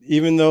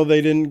 even though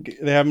they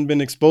haven't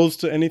been exposed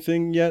to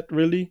anything yet,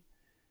 really.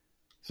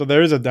 So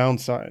there is a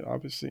downside,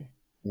 obviously.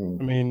 I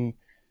Mm. mean,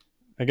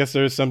 I guess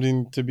there is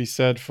something to be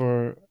said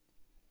for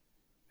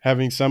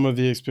having some of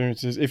the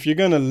experiences. If you're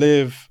gonna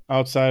live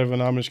outside of an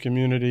Amish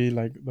community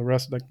like the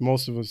rest, like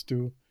most of us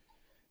do,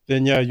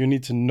 then yeah, you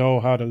need to know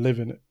how to live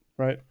in it,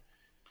 right?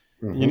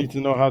 You need Hmm.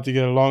 to know how to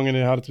get along in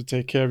it, how to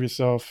take care of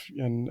yourself,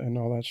 and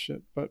all that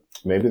shit. But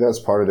Maybe that's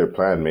part of their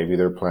plan. Maybe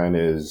their plan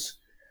is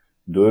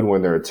do it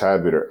when they're a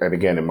tad bit, and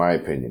again, in my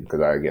opinion,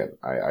 because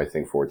I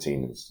think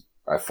 14 is,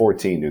 at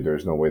 14, dude,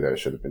 there's no way that I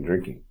should have been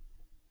drinking.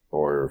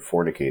 or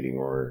fornicating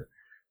or,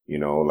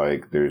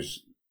 like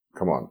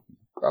come on.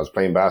 I was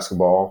playing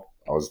basketball.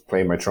 I was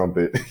playing my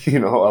trumpet.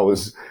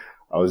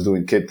 I was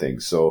doing kid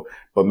things. So,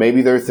 but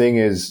maybe their thing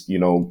is,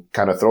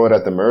 kind of throw it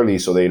at them early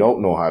so they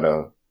don't know how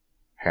to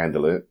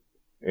handle it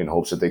in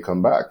hopes that they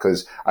come back.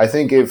 Cause I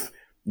think if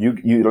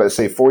you let's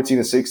say 14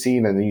 to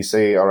 16 and then you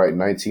say, all right,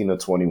 19 to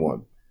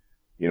 21,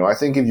 I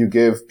think if you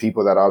give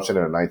people that option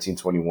at a 19,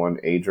 21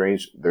 age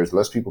range, there's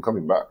less people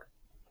coming back.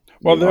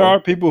 Well, there are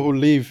people who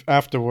leave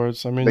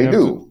afterwards. I mean, they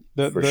do.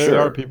 For there sure.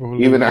 are people who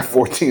even leave. At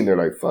 14, they're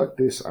like, fuck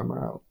this, I'm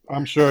out.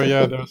 I'm sure,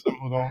 yeah, there are some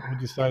who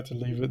decide to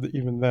leave it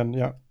even then,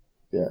 yeah.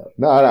 Yeah.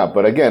 No.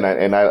 But again,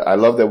 I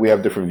love that we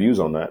have different views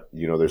on that.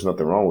 There's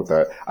nothing wrong with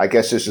that. I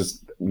guess it's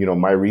just,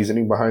 my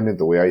reasoning behind it,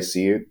 the way I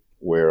see it,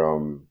 where,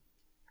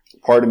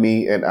 part of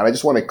me, and I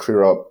just want to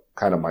clear up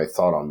kind of my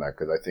thought on that,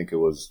 because I think it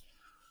was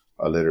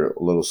a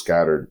little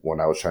scattered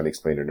when I was trying to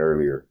explain it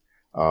earlier.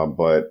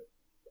 But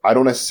I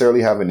don't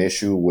necessarily have an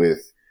issue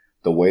with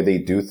the way they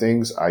do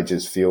things. I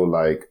just feel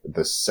like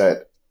the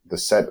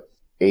set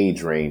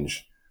age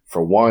range,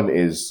 for one,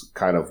 is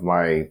kind of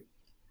my,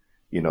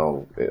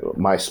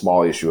 my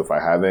small issue, if I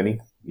have any,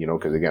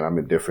 because again, I'm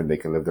indifferent. They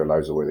can live their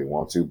lives the way they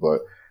want to. But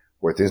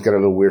where things get a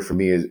little weird for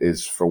me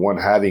is for one,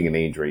 having an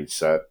age range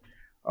set,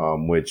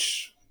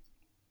 which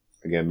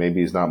again,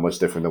 maybe is not much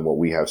different than what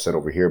we have set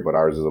over here, but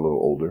ours is a little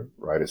older,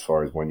 right? As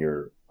far as when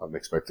you're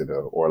expected to,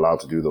 or allowed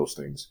to do those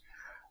things.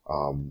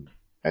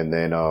 And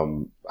then,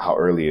 how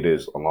early it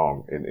is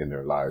along in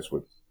their lives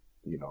with,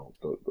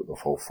 the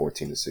whole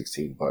 14 to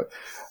 16. But,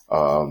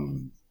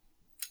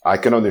 I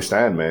can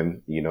understand,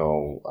 man. I'm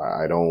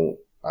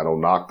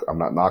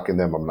not knocking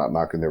them. I'm not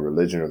knocking their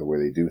religion or the way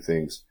they do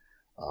things.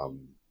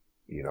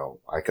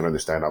 I can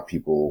understand how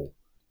people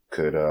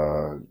could,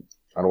 I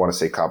don't want to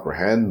say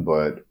comprehend,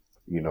 but,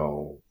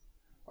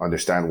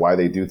 understand why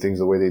they do things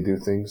the way they do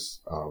things.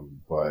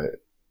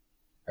 But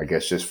I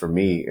guess just for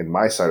me, in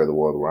my side of the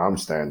world where I'm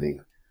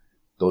standing,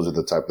 those are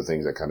the type of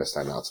things that kind of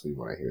stand out to me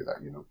when I hear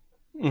that,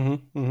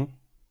 Mm-hmm. Mm-hmm.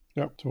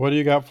 Yeah. So what do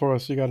you got for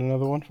us? You got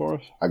another one for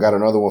us? I got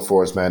another one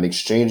for us, man.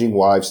 Exchanging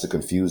wives to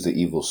confuse the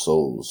evil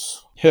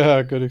souls.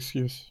 Yeah, good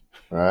excuse.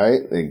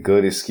 Right? A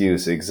good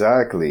excuse.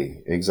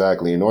 Exactly.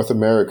 In North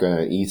America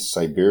and East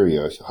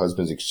Siberia,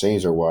 husbands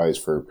exchange their wives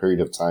for a period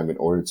of time in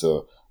order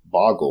to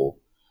boggle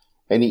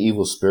any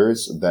evil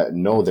spirits that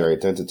know their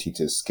identity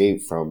to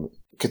escape from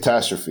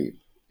catastrophe.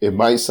 It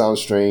might sound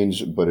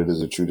strange, but it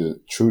is a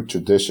true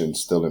tradition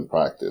still in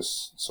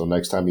practice. So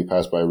next time you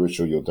pass by a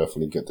ritual, you'll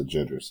definitely get the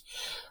jitters.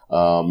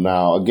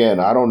 Now,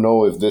 again, I don't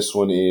know if this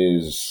one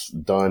is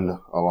done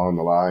along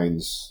the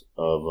lines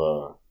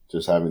of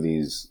just having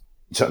these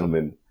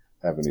gentlemen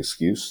have an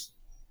excuse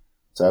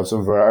to have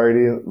some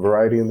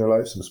variety in their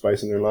life, some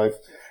spice in their life.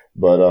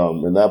 But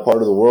in that part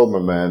of the world, my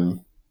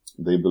man,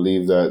 they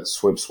believe that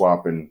swip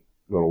swapping,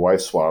 little wife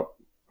swap,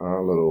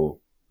 little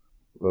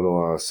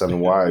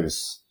 7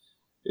 wives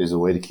is a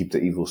way to keep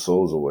the evil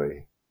souls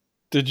away.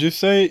 Did you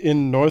say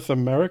in North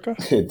America?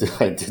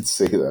 I did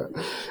say that.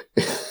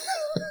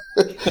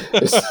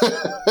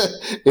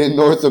 In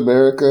North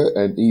America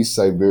and East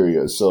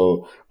Siberia.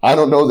 So I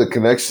don't know the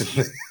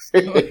connection.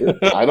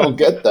 I don't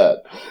get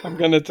that. I'm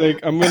gonna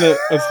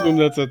assume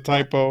that's a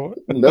typo.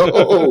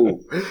 No,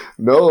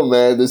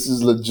 man, this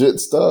is legit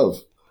stuff.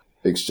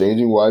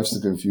 Exchanging wives to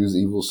confuse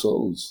evil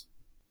souls.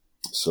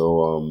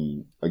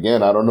 So,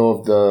 again, I don't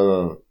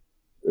know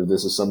if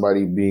this is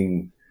somebody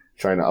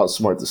trying to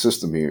outsmart the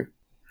system here.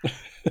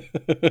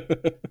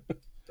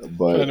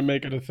 But trying to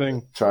make it a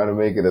thing. Trying to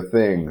make it a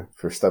thing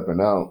for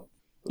stepping out.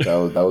 That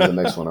was the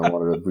next one I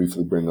wanted to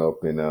briefly bring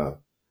up. And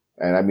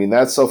I mean,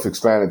 that's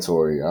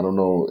self-explanatory. I don't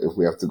know if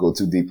we have to go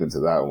too deep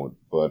into that one,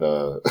 but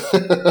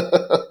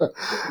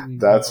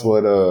that's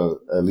what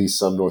at least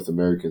some North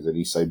Americans and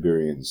East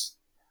Siberians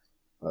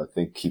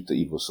think keep the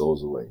evil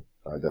souls away.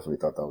 I definitely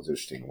thought that was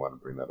interesting. I wanted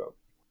to bring that up.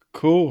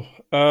 Cool.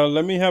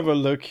 Let me have a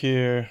look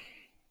here.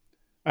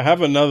 I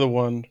have another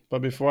one,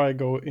 but before I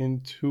go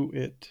into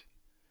it,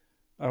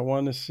 I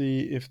want to see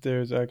if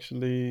there's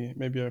actually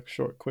maybe a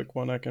short, quick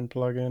one I can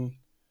plug in,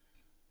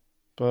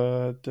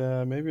 but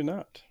maybe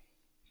not.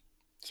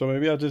 So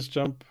maybe I'll just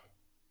jump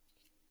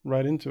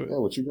right into it. Yeah,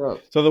 what you got?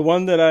 So the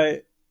one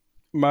that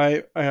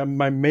my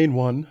main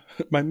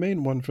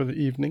one for the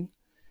evening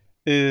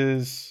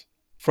is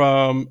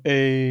from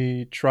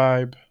a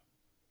tribe,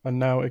 a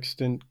now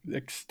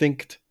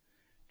extinct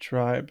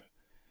tribe.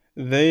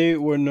 They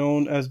were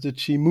known as the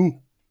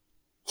Chimu.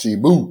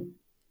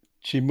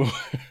 Chimu.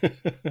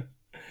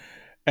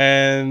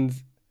 And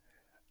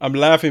I'm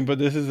laughing, but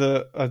this is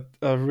a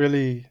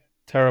really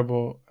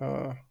terrible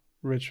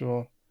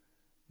ritual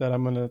that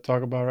I'm going to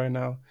talk about right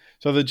now.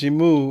 So the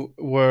Chimu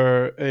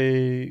were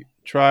a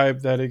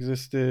tribe that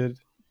existed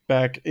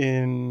back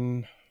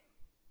in,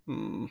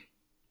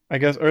 I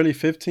guess, early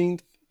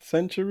 15th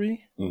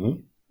century,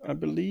 I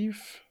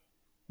believe.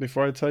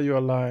 Before I tell you a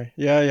lie.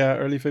 Yeah,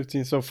 early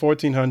 15th, so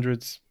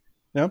 1400s.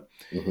 Yeah.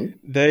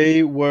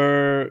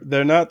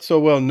 They're not so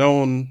well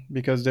known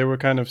because they were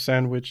kind of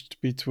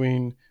sandwiched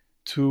between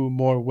two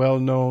more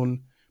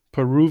well-known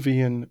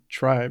Peruvian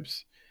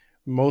tribes.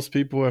 Most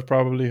people have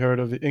probably heard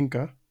of the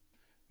Inca.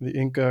 The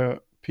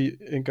Inca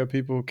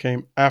people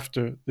came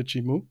after the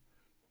Chimu,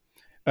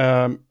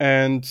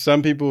 and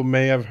some people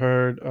may have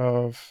heard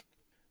of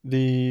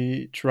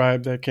the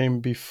tribe that came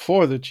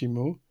before the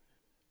Chimu,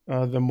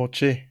 the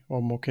Moche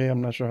or Moke.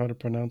 I'm not sure how to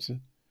pronounce it.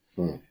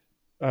 Hmm.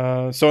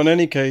 So in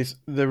any case,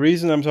 the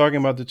reason I'm talking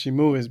about the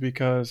Chimu is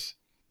because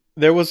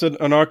there was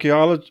an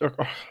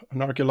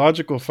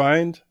archaeological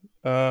find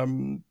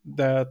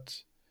that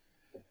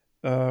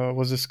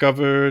was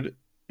discovered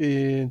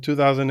in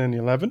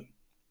 2011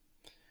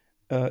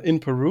 in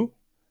Peru.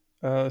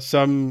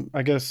 Some,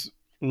 I guess,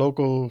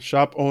 local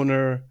shop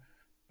owner,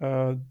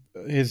 uh,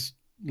 his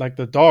like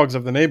the dogs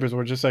of the neighbors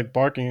were just like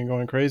barking and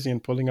going crazy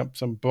and pulling up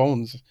some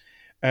bones.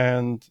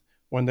 And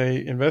when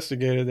they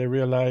investigated, they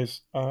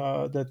realized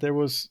that there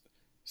was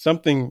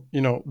something,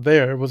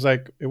 there. It was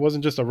like it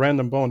wasn't just a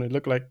random bone. It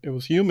looked like it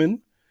was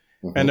human,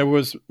 and Mm-hmm. there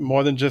was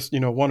more than just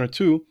one or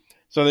two.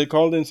 So they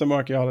called in some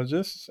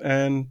archaeologists,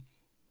 and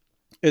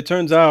it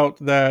turns out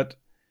that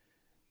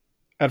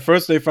at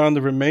first they found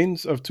the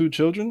remains of two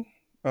children,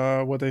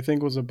 what they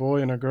think was a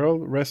boy and a girl,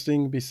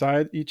 resting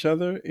beside each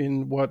other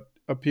in what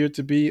appeared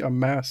to be a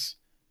mass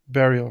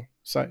burial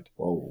site.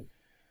 Whoa.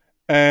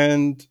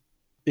 And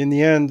in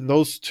the end,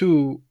 those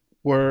two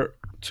were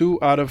two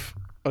out of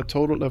a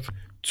total of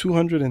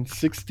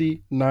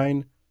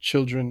 269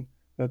 children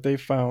that they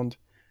found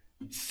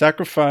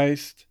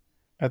sacrificed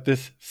at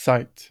this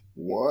site.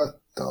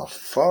 What the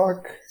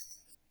fuck?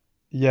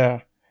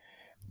 Yeah.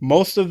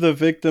 Most of the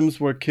victims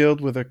were killed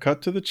with a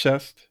cut to the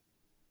chest,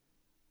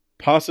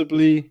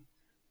 possibly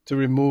to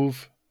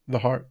remove the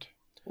heart.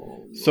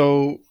 Oh,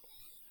 So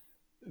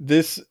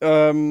this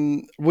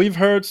we've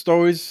heard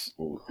stories,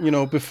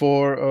 no.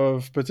 before,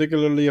 of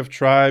particularly of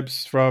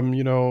tribes from,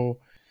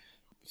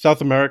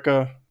 South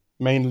America,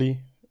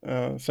 mainly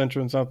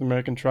Central and South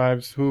American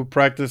tribes who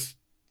practice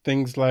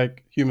things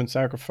like human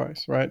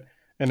sacrifice, right?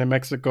 And in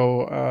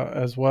Mexico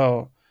as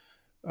well.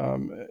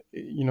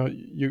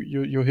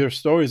 You'll hear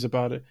stories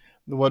about it.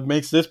 What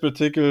makes this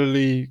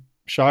particularly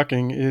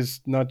shocking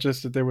is not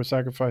just that they were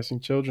sacrificing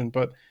children,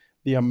 but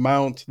the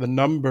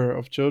number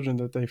of children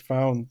that they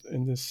found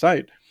in this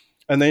site.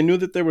 And they knew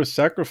that they were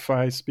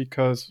sacrificed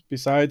because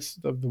besides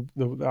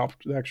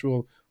the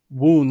actual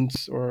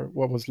wounds, or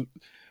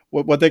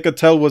what they could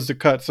tell was the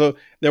cut. So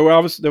there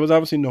was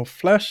obviously no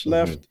flesh Mm-hmm.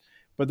 left,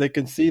 but they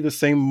could see the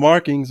same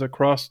markings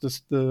across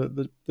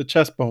the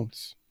chest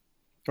bones,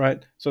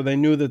 right? So they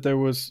knew that there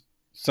was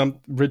some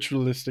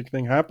ritualistic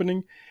thing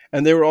happening,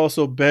 and they were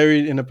also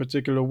buried in a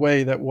particular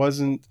way that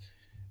wasn't,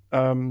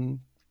 um,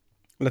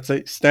 let's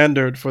say,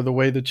 standard for the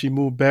way the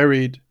Chimu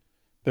buried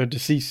their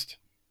deceased.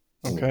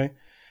 Mm. Okay,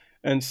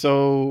 and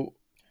so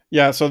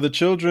yeah, so the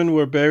children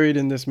were buried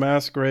in this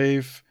mass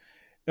grave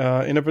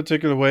in a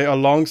particular way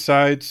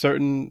alongside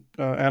certain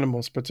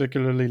animals,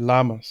 particularly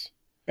llamas,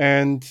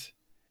 and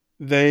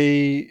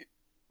they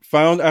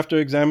found after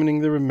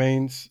examining the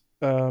remains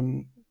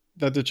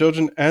that the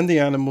children and the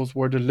animals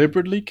were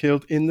deliberately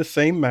killed in the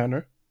same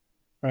manner,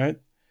 right?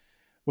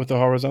 With a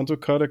horizontal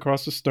cut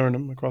across the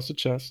sternum, across the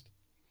chest.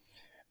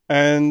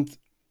 And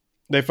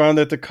they found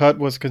that the cut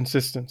was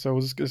consistent. So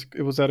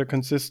it was at a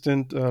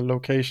consistent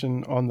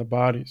location on the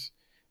bodies.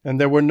 And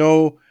there were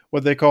no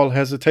what they call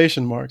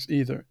hesitation marks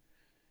either,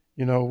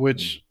 Mm.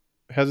 which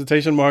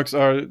hesitation marks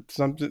are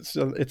something,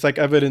 it's like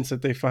evidence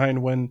that they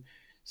find when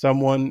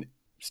someone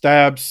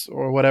stabs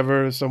or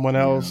whatever someone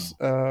Yeah. else,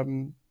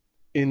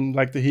 in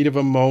like the heat of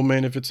a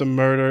moment. If it's a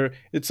murder,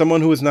 it's someone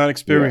who is not Yeah. Yeah.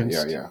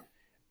 experienced, Yeah.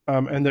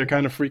 and they're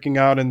kind of freaking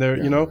out, and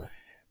Yeah.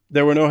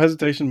 there were no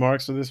hesitation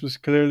marks. So this was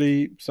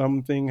clearly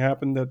something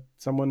happened that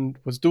someone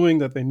was doing,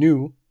 that they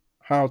knew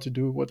how to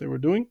do what they were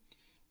doing.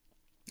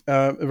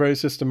 Very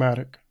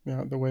systematic,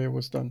 yeah, the way it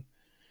was done.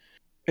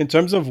 In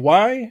terms of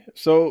why,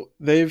 so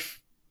they've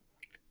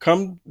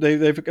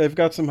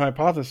got some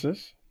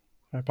hypotheses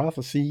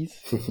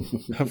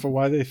for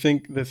why they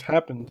think this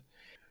happened.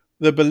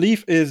 The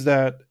belief is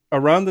that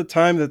around the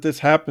time that this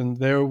happened,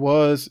 there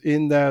was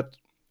in that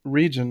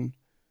region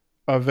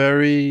a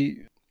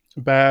very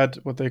bad,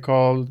 what they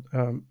called,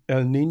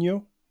 El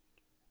Nino.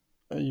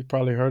 You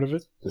probably heard of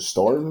it, The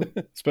storm.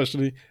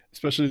 especially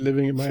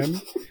living in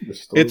Miami. The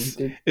storm It's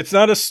thing. it's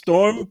not a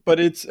storm, but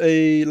it's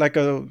a like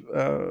a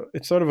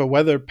it's sort of a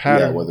weather Yeah.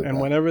 pattern, Weather and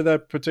pattern. whenever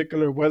that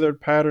particular weather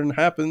pattern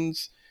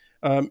happens,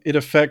 it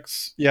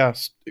affects,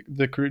 yes,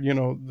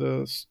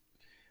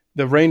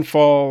 the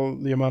rainfall,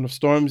 the amount of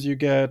storms you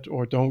get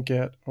or don't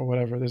get or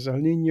whatever. There's El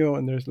Nino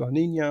and there's La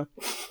Nina.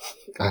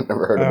 I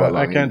never heard about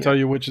La I can't tell Nina.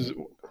 you which is.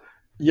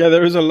 Yeah,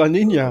 there is a La No,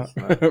 Nina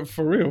it's not.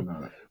 for real.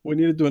 No. We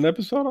need to do an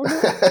episode on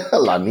that.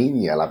 La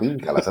Nina, la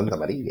Pinca, la Santa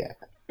Maria.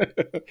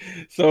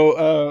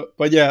 So,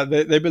 but yeah,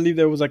 they believe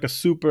there was like a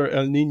super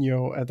El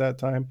Nino at that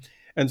time,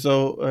 and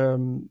so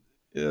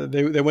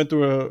they went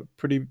through a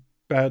pretty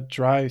bad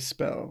dry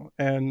spell,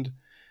 and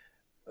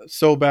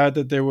so bad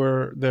that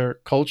their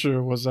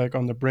culture was like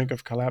on the brink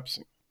of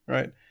collapsing,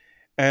 right?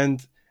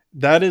 And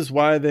that is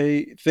why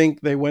they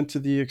think they went to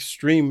the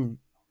extreme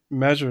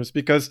measures,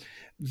 because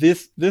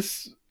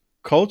this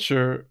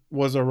culture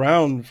was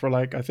around for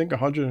like I think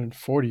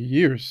 140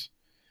 years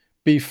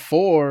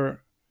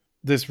before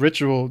this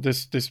ritual,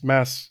 this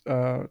mass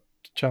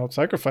child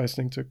sacrifice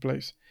thing took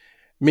place.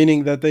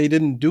 Meaning that they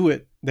didn't do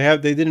it. They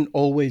didn't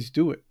always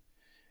do it.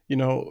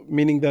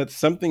 Meaning that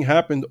something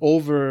happened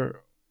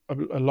over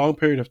a long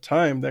period of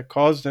time that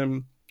caused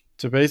them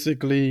to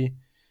basically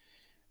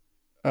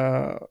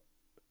uh,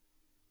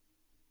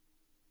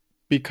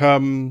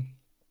 become,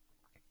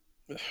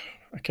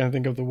 I can't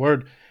think of the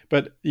word,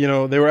 but they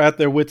were at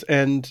their wits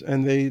end,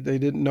 and they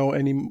didn't know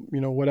any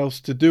what else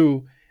to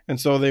do, and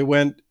so they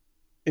went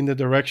in the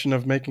direction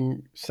of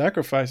making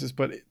sacrifices,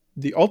 but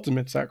the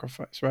ultimate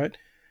sacrifice, right?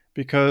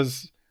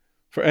 Because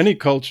for any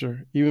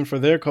culture, even for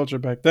their culture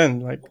back then,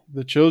 like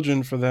the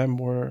children for them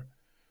were,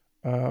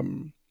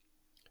 it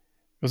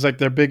was like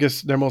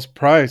their most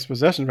prized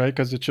possession, right?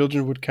 Because the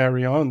children would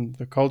carry on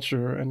the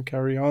culture and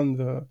carry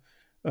on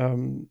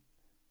um,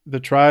 the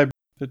tribe.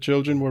 The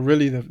children were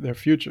really their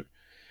future,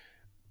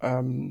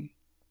 um,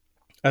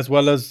 as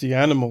well as the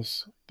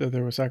animals that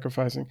they were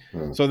sacrificing.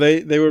 Mm. So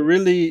they were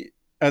really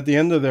at the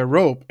end of their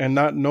rope and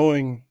not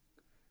knowing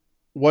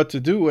what to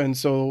do. And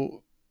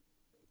so,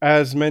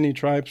 as many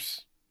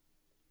tribes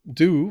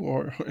do,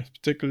 or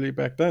particularly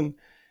back then,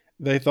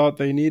 they thought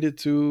they needed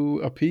to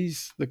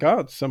appease the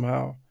gods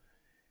somehow.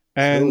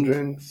 And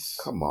Children,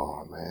 come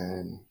on,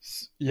 man.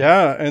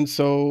 yeah, and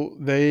so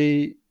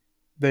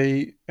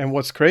and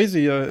what's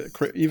crazy,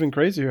 even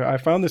crazier, I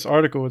found this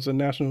article. It's a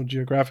National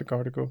Geographic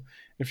article.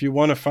 If you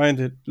want to find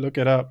it, look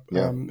it up.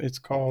 Yeah. It's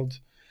called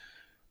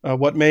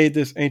 "What Made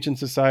This Ancient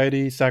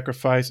Society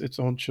Sacrifice Its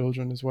Own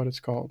Children," is what it's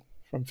called,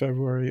 from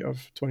February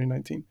of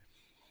 2019.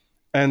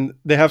 And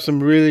they have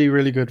some really,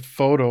 really good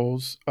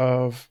photos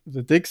of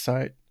the dig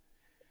site,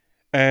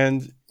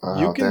 and I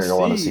you don't can think I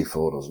want to see see.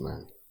 photos,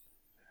 man.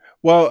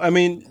 Well, I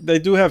mean, they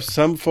do have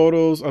some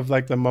photos of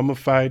like the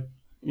mummified,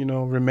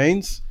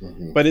 remains,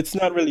 Hmm. but it's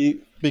not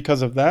really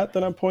because of that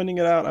I'm pointing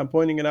it out. I'm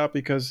pointing it out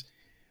because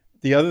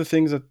the other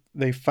things that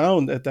they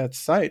found at that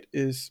site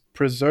is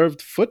preserved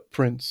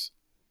footprints,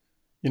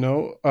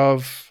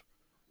 of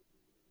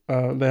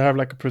they have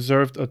like a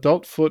preserved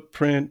adult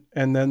footprint,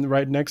 and then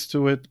right next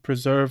to it,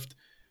 preserved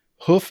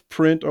hoof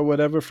print or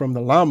whatever from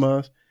the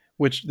llama,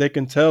 which they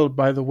can tell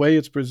by the way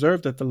it's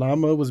preserved that the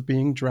llama was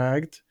being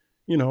dragged,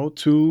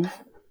 to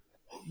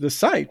the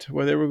site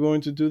where they were going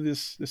to do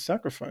this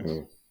sacrifice.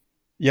 Mm.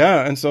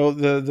 Yeah, and so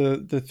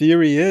the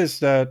theory is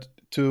that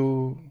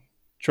to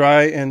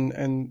try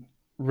and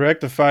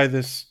rectify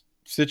this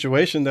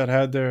situation that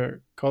had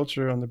their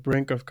culture on the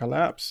brink of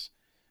collapse,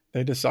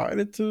 they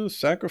decided to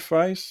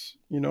sacrifice,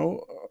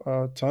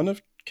 a ton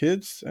of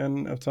kids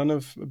and a ton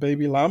of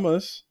baby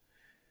llamas,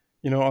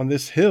 on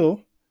this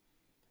hill,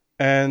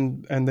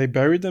 and they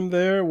buried them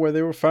there where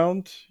they were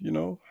found,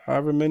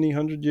 however many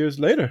hundred years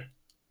later,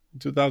 in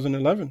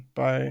 2011,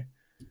 by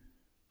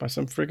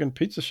some freaking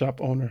pizza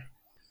shop owner.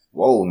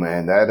 Whoa,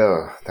 man,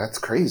 that's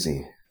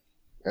crazy.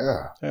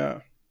 Yeah. Yeah.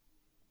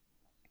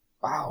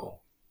 Wow.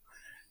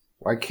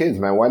 Why kids,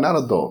 man? Why not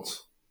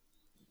adults?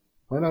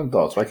 Why not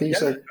adults? Why can't you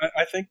Yeah,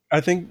 say?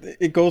 I think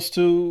it goes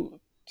to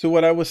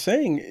what I was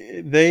saying.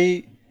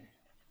 They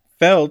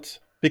felt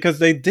because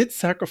they did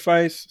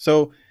sacrifice.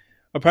 So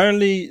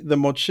apparently, the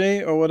moche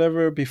or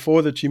whatever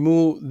before the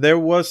chimu, there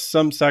was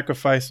some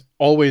sacrifice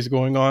always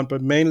going on,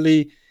 but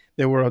mainly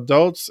they were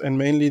adults, and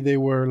mainly they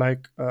were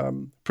like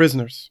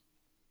prisoners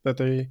that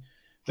they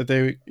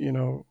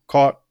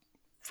caught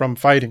from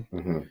fighting,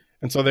 Hmm.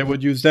 and so they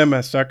would use them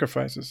as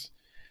sacrifices.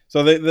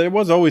 So there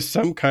was always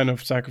some kind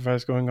of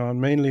sacrifice going on,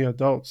 mainly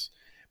adults.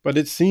 But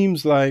it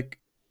seems like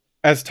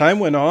as time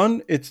went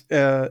on,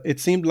 it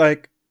seemed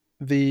like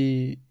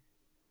the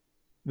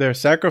their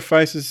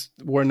sacrifices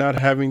were not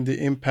having the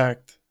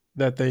impact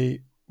that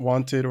they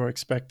wanted or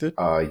expected,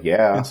 and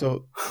Yeah.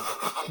 so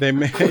they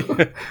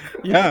made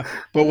yeah.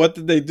 But what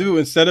did they do?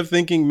 Instead of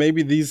thinking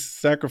maybe these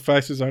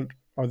sacrifices are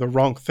the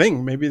wrong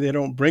thing, maybe they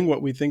don't bring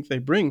what we think they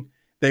bring,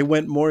 they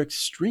went more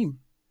extreme.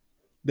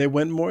 They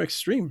went more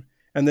extreme,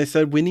 and they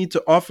said we need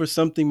to offer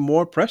something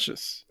more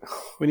precious.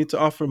 We need to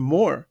offer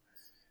more,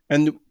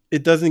 and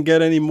it doesn't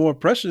get any more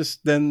precious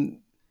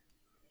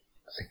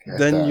I get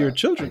than your that. I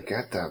children.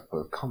 get that,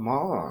 but come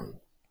on.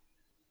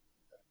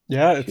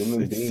 Yeah,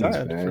 Human it's beings,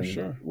 sad for man.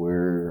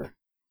 sure.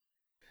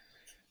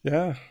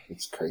 Yeah.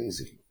 It's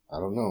crazy. I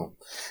don't know.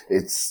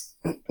 It's,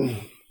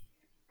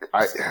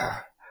 I,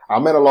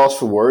 I'm at a loss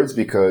for words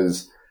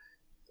because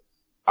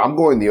I'm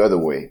going the other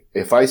way.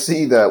 If I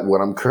see that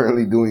what I'm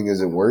currently doing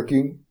isn't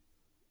working,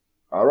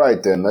 all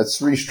right, then let's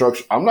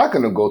restructure. I'm not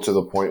going to go to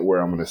the point where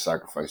I'm going to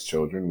sacrifice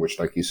children, which,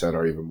 like you said,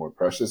 are even more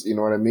precious. You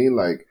know what I mean?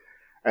 Like,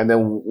 and then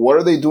what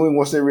are they doing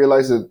once they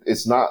realize that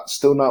it's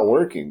still not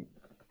working?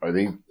 Are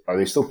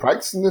they still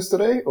practicing this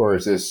today, or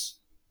is this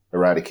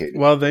eradicated?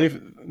 Well,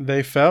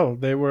 they fell.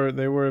 They were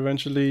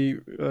eventually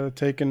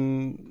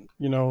taken,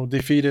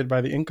 defeated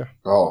by the Inca.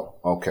 Oh,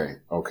 okay,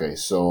 okay.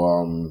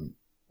 So,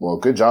 well,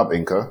 good job,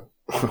 Inca.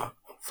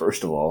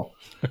 First of all,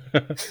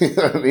 you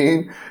know what I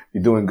mean?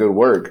 You're doing good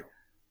work.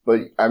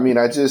 But I mean,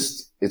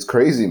 it's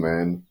crazy,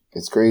 man.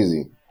 It's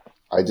crazy.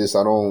 I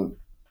don't.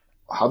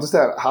 How does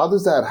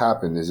that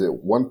happen? Is it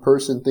one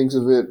person thinks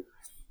of it?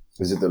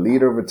 Is it the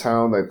leader of a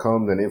town that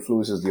comes and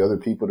influences the other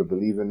people to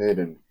believe in it?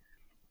 And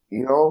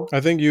you know, I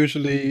think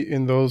usually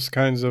in those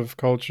kinds of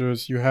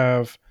cultures, you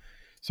have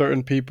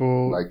certain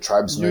people. like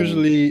tribesmen.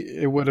 Usually,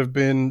 it would have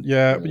been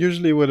yeah. Yeah.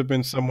 Usually, it would have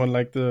been someone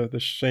like the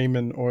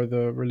shaman or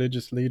the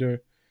religious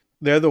leader.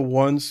 They're the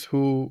ones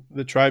who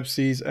the tribe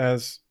sees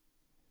as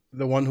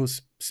the one who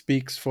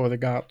speaks for the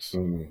gods,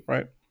 Mm.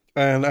 right?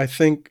 And I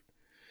think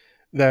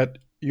that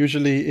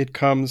usually it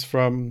comes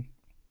from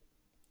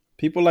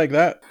people like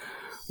that.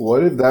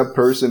 What if that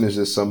person is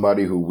just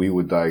somebody who we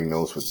would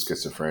diagnose with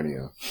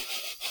schizophrenia?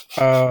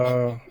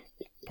 Uh,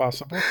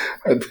 Possible.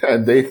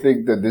 And they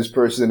think that this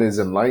person is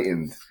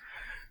enlightened,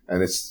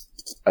 and it's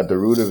at the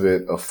root of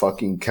it a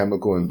fucking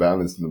chemical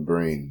imbalance in the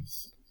brain.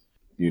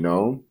 You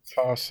know,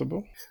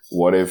 Possible.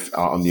 what if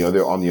on the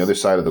other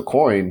side of the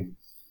coin,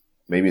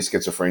 maybe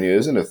schizophrenia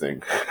isn't a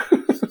thing,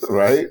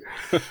 right?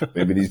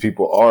 Maybe these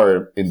people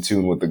are in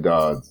tune with the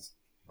gods,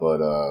 but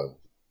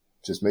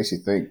just makes you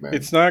think, man.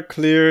 It's not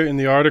clear in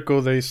the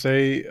article. They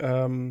say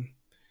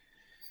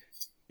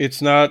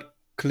it's not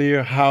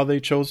clear how they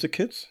chose the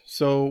kids.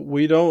 So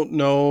we don't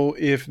know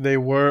if they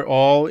were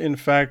all, in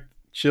fact,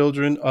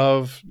 children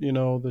of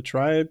the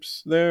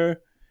tribes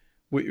there.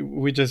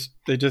 We just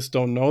they just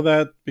don't know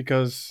that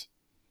because,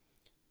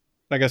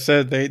 like I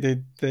said,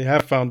 they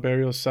have found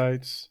burial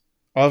sites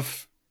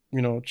of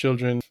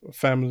children,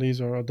 families,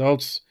 or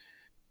adults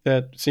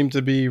that seem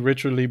to be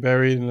ritually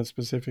buried in a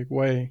specific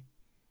way.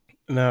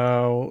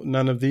 Now,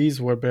 none of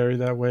these were buried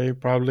that way,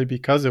 probably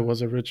because it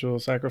was a ritual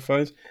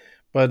sacrifice.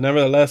 But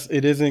nevertheless,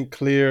 it isn't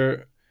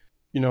clear,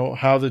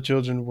 how the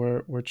children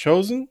were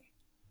chosen,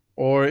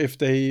 or if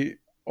they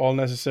all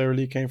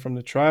necessarily came from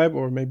the tribe,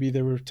 or maybe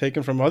they were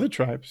taken from other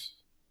tribes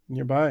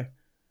nearby.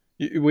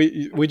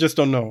 We just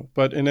don't know.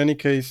 But in any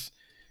case,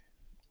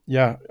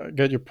 yeah, I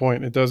get your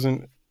point. It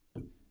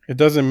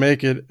doesn't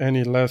make it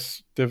any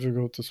less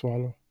difficult to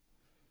swallow.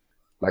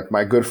 Like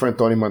my good friend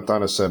Tony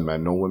Montana said,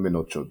 man, no women,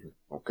 no children.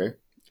 Okay.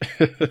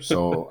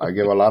 So I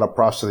give a lot of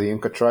props to the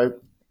Inca tribe.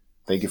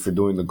 Thank you for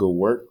doing the good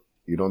work.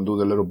 You don't do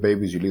the little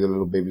babies. You leave the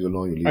little babies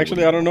alone. You leave the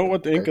Actually, I women don't know alone.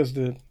 what the Okay. Incas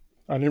did.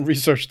 I didn't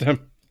research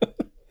them.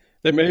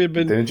 They may have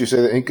been. Didn't you say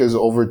the Incas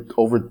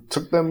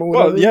overtook them or Well,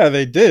 whatever? yeah,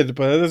 they did,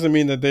 but that doesn't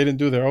mean that they didn't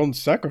do their own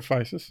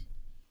sacrifices.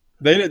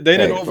 They didn't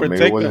Hey, but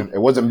maybe overtake them. it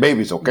wasn't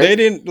babies. Okay. They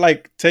didn't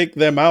like take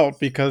them out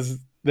because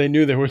they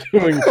knew they were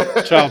doing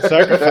child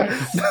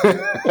sacrifices.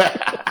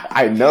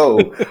 I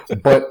know,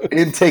 but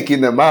in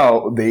taking them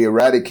out, they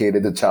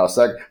eradicated the child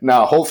sacrifice.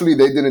 Now, hopefully,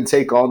 they didn't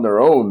take on their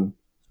own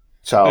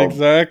child,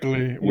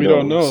 Exactly. We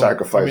don't know. I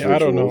sacrifice mean, I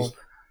don't know rituals.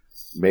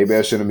 Maybe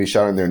I shouldn't be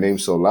shouting their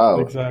names so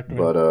loud, exactly.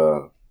 but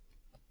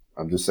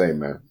I'm just saying,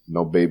 man,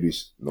 no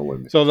babies, no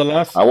women. So the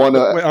last, I want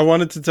to. wait, I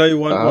wanted to tell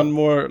you Uh huh.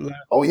 one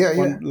Oh yeah, yeah.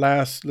 one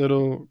last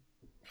little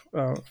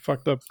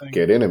fucked up thing.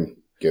 Get in him,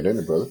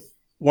 brother.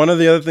 One of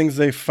the other things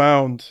they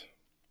found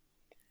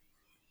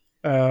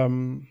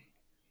um,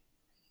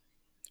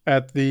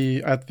 at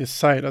the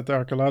site, at the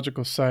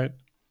archaeological site,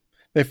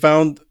 they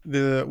found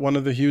the one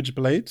of the huge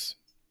blades,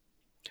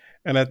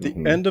 and at the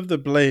Mm-hmm. end of the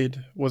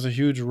blade was a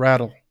huge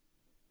rattle.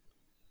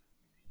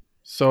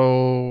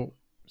 So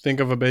think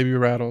of a baby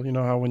rattle. You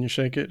know how when you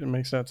shake it, it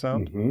makes that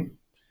sound.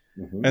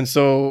 Mm-hmm. Mm-hmm. And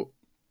so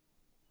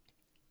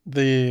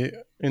the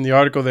in the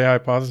article they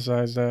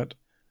hypothesized that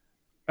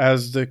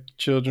as the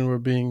children were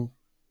being,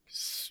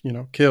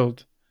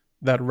 killed,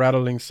 that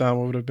rattling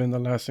sound would have been the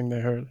last thing they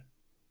heard.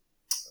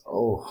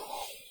 Oh,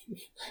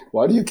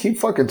 why do you keep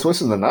fucking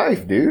twisting the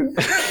knife, dude?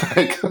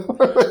 Like,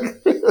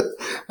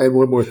 I have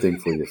one more thing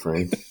for you,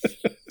 Frank.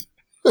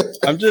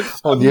 I'm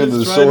just On I'm the end of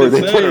the just trying to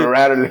sword, they put a say.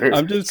 rattler.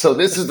 I'm just So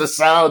this is the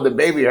sound the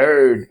baby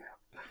heard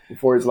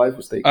before his life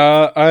was taken.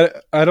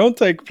 I don't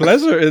take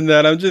pleasure in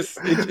that. It just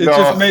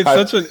No, made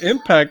such an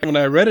impact when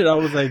I read it. I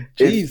was like,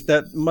 it geez,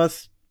 that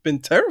must have been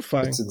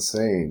terrifying. it's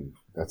insane.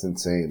 That's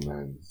insane,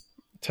 man.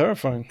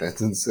 Terrifying.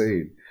 That's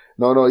insane.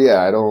 No, no,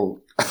 yeah, I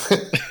don't.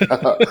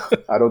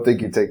 I don't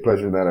think you take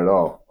pleasure in that at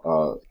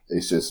all.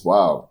 It's just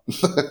wow.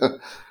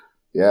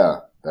 Yeah,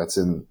 that's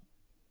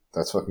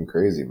fucking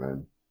crazy,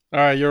 man. All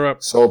right, you're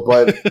up. So,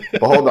 but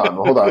hold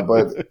on,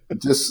 but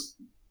just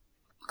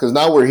because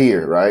now we're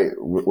here, right?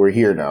 We're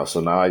here now, so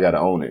now I got to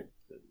own it.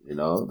 You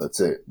know, that's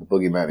it. The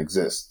boogeyman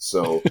exists.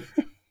 So,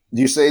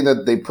 you say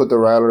that they put the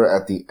rattler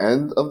at the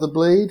end of the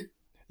blade,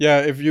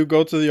 Yeah, if you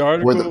go to the where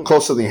the article,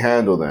 close to the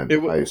handle, then it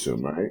I w-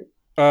 assume, right?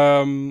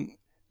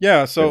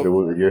 yeah. If it So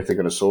was, you're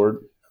thinking a sword.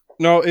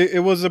 no, it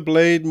was a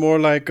blade more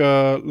like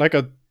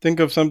a think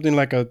of something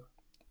like a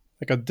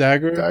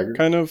dagger Dagger?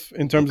 kind of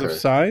in terms of Okay.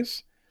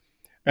 size,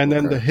 and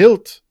then the Okay.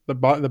 hilt, the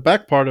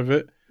back part of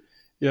it,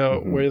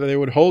 Hmm. where they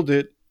would hold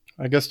it.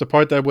 I guess the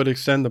part that would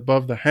extend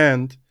above the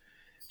hand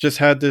just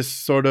had this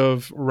sort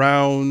of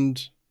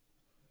round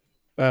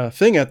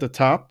thing at the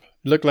top.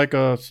 It looked like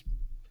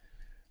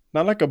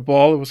not like a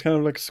ball. It was kind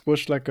of like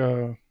squished like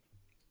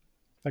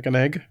an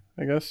egg,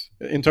 I guess,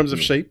 in terms of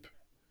Hmm. shape.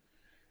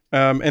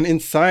 And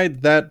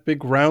inside that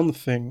big round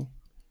thing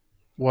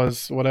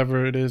was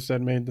whatever it is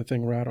that made the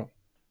thing rattle.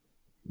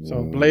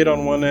 So blade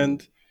on one Mm,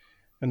 end,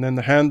 and then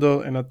the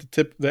handle, and at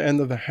the end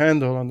of the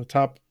handle on the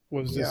top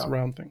was this yeah.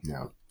 round thing.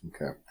 Yeah.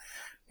 Okay.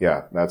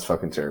 Yeah. That's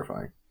fucking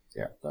terrifying.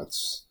 Yeah.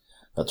 That's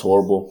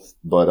horrible.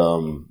 But,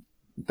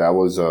 that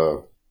was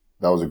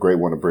that was a great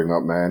one to bring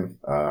up, man.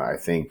 I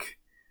think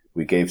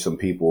we gave some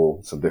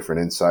people some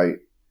different insight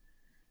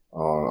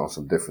on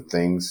some different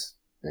things.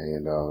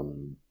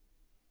 And,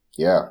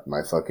 yeah,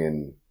 my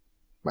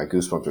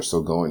goosebumps are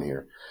still going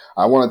here.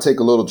 I want to take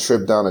a little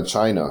trip down to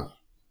China,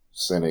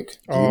 Cynic.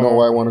 Do you know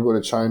why I Oh, want to go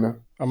to China?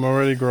 I'm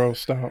already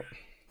grossed out.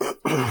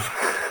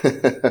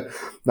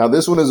 Now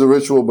this one is a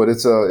ritual, but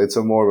it's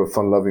a more of a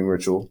fun loving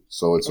ritual.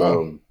 So it's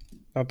Oh,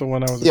 not the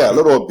one I was yeah, a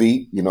expecting. little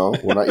upbeat. You know,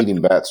 we're not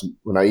eating bats.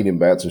 We're not eating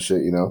bats and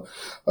shit. You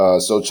know,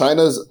 so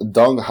China's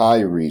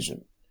Donghai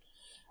region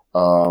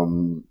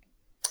um,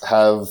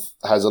 have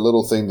has a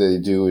little thing that they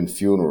do in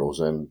funerals,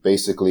 and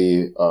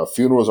basically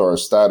funerals are a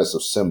status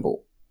of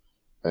symbol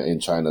in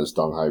China's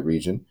Donghai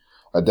region.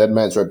 A dead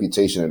man's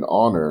reputation and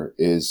honor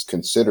is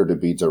considered to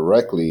be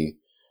directly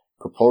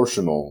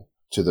proportional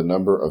to the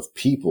number of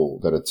people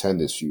that attend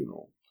his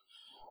funeral.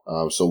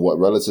 So what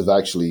relatives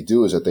actually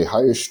do is that they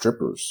hire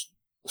strippers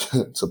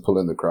to pull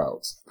in the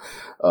crowds.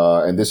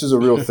 And this is a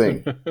real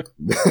thing.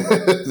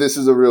 This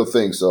is a real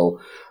thing.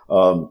 So,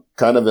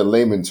 kind of in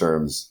layman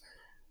terms,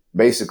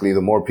 basically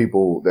the more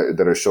people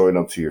that are showing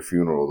up to your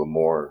funeral, the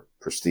more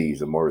prestige,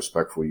 the more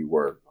respectful you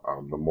were,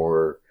 the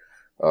more,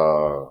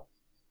 uh,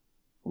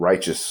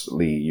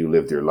 righteously you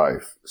lived your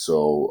life.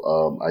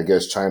 So, I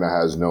guess China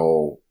has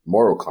no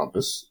moral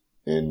compass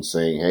in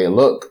saying, hey,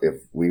 look, if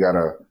we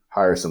gotta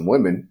hire some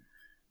women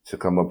to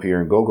come up here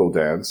and go-go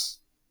dance,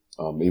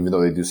 even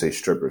though they do say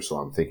strippers, so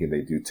I'm thinking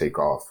they do take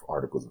off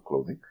articles of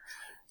clothing.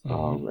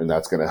 Hmm. And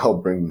that's going to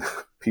help bring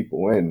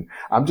people in.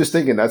 I'm just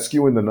thinking that's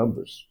skewing the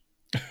numbers.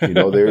 You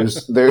know,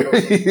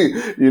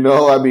 you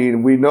know, I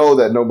mean, we know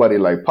that nobody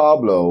like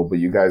Pablo, but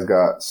you guys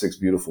got 6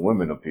 beautiful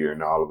women up here.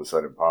 Now all of a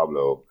sudden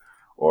Pablo,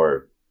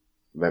 or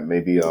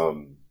maybe,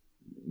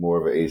 more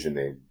of an Asian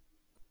name,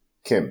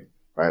 Kim,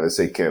 right? Let's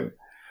say Kim.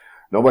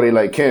 Nobody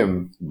like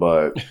Kim,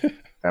 but,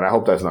 and I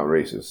hope that's not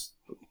racist.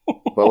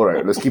 But all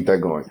right, let's keep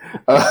that going.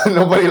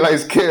 Nobody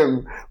likes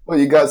Kim, but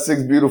you got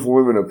 6 beautiful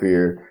women up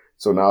here.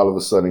 So now all of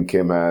a sudden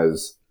Kim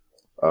has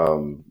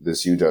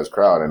this huge ass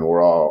crowd, and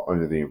we're all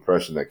under the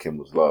impression that Kim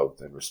was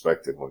loved and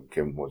respected when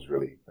Kim was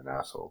really an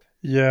asshole.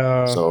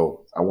 Yeah.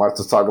 So I wanted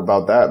to talk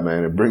about that,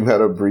 man, and bring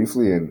that up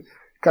briefly and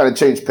kind of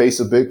change pace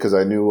a bit because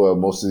I knew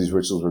most of these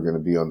rituals were going to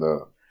be on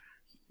the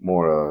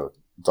more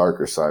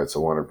darker side.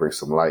 So I want to bring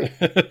some light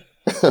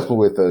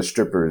with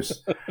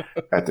strippers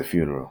at the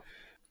funeral.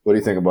 What do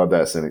you think about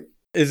that, Cynic?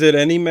 Is it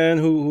any man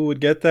who would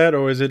get that,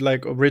 or is it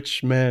like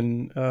rich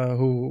men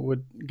who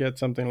would get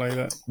something like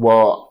that?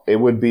 Well, it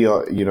would be,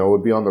 it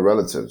would be on the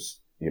relatives,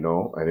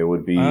 and it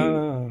would be,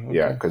 Ah,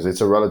 yeah, okay. because it's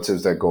the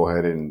relatives that go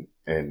ahead and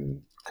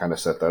kind of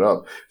set that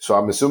up. So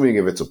I'm assuming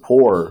if it's a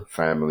poor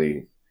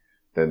family,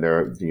 then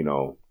they're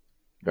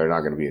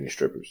not going to be any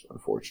strippers,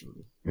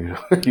 unfortunately. You I know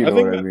think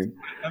what I that mean?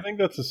 I think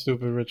that's a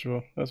stupid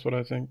ritual. That's what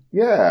I think.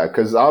 Yeah,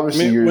 because I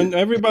obviously mean, when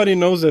everybody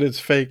knows that it's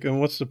fake, then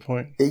what's the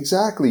point? you're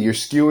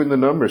skewing the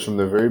numbers from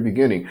the very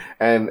beginning.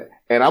 And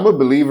I'm a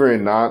believer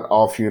in not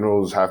all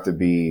funerals have to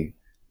be,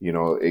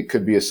 it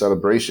could be a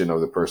celebration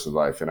of the person's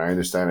life. And I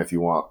understand if you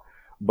want,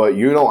 but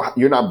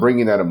you're not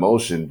bringing that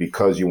emotion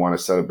because you want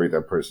to celebrate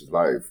that person's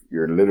life.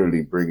 You're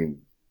literally bringing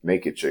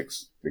naked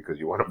chicks because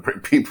you want to bring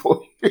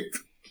people. Yeah.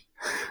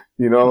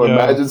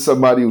 Imagine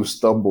somebody who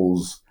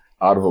stumbles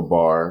out of a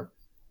bar,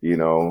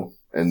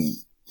 and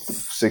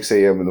 6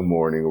 a.m. in the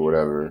morning or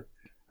whatever.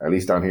 At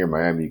least down here in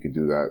Miami, you can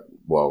do that.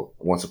 Well,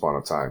 once upon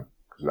a time,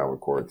 because now we're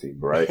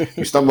quarantined, but right?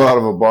 You stumble out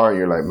of a bar and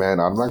you're like, man,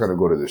 I'm not going to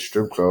go to this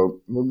strip club.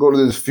 I'm going to go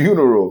to this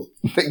funeral.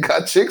 They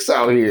got chicks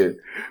out here.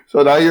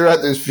 So now you're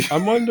at this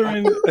I'm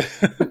wondering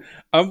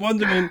I'm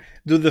wondering,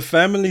 do the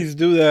families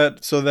do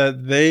that so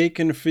that they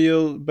can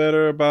feel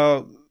better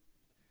about,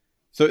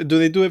 so do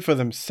they do it for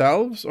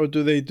themselves, or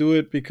do they do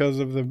it because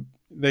of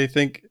they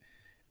think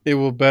it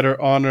will better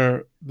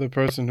honor the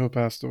person who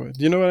passed away?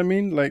 Do you know what I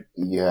mean? Like,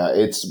 Yeah,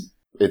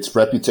 it's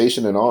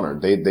reputation and honor.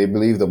 They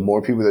believe the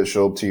more people that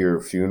show up to your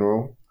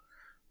funeral,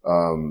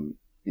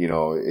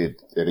 it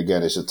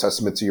again, it's a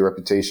testament to your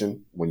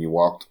reputation when you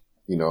walked,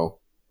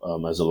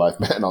 as a life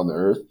man on the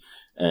earth,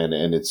 and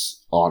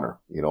it's honor.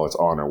 It's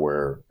honor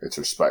where it's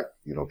respect.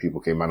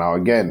 People came out. Now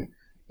again,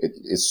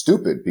 it's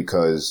stupid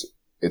because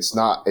it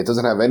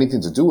doesn't have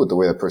anything to do with the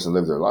way that person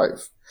lived their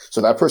life. So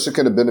that person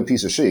could have been a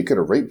piece of shit. He could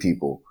have raped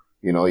people.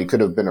 He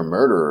could have been a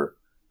murderer.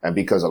 And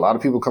because a lot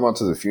of people come out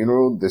to the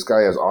funeral, this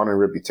guy has honor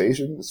and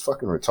reputation. It's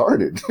fucking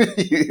retarded,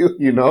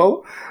 you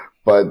know.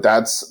 But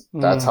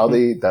mhm.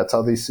 that's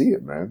how they see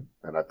it, man.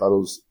 And I thought it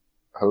was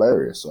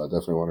hilarious, so I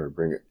definitely wanted to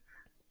bring it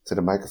to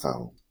the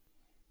microphone.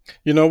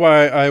 You know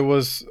why I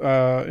was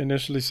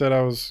initially said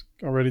I was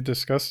already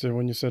disgusted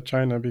when you said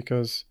China,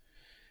 because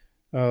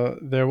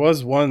there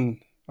was one,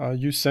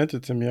 you sent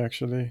it to me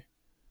actually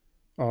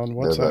on The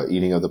WhatsApp.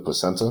 eating of the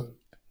placenta.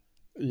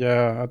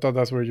 Yeah, I thought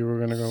that's where you were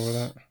gonna go with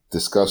that.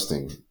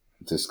 Disgusting,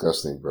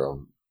 disgusting,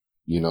 bro.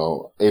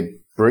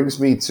 It brings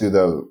me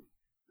to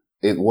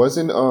it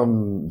wasn't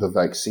the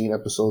vaccine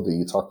episode that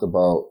you talked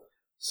about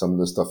some of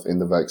the stuff in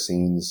the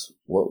vaccines.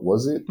 What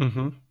was it?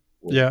 Mm-hmm.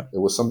 Yeah. It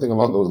was something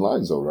along those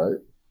lines, though, right?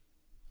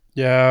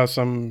 Yeah,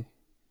 some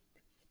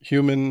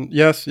human.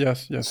 Yes,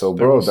 yes, yes. So,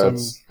 There bro, was some.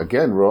 that's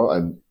again,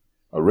 bro,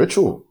 a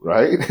ritual,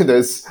 right?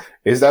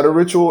 Is that a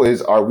ritual?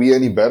 Are we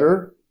any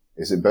better?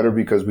 Is it better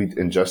because we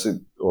ingest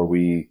it, or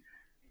we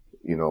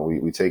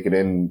take it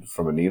in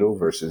from a needle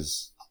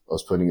versus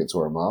us putting it to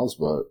our mouths?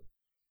 But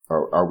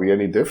are we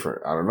any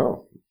different? I don't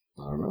know.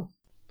 I don't know.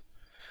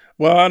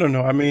 Well, I don't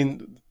know. I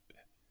mean,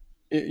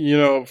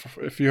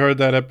 if you heard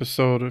that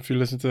episode, if you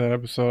listened to that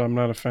episode, I'm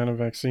not a fan of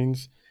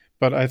vaccines,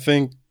 but I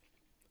think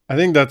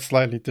that's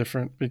slightly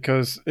different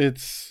because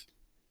it's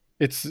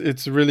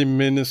really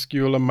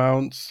minuscule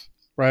amounts,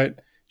 right?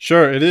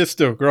 Sure, it is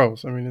still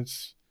gross. I mean,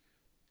 it's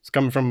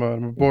coming from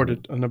an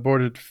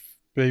aborted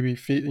baby,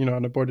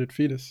 an aborted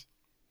fetus.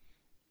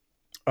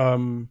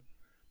 Um,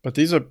 but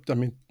these are, I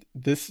mean,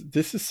 this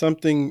is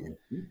something,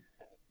 Mm-hmm.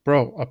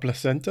 bro. A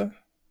placenta.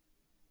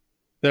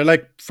 They're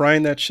like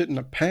frying that shit in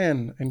a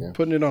pan and Yeah.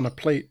 putting it on a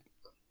plate.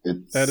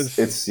 That is,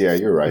 It's yeah,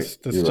 you're right.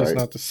 that's You're just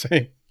right. not the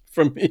same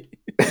for me.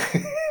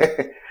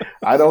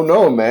 I don't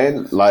know,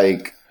 man.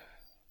 Like,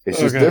 it's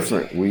just Okay.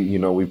 different.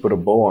 We put a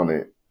bow on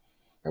it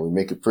and we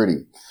make it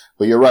pretty.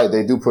 But you're right.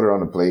 They do put it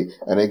on a plate,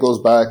 and it goes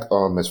back,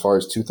 as far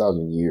as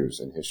 2,000 years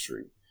in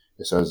history.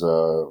 It says,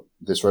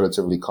 this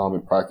relatively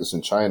common practice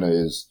in China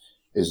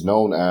is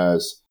known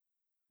as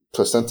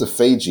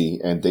placentophagy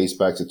and dates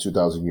back to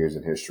 2,000 years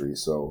in history.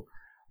 So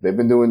they've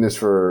been doing this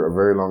for a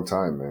very long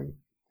time, man.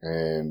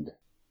 And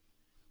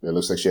it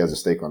looks like she has a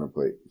steak on her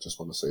plate. Just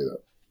want to say that.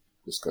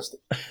 Disgusting.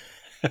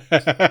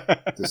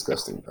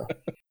 Disgusting, bro.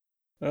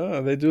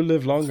 Oh, they do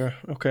live longer.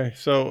 Okay,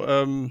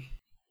 so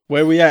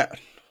where we at?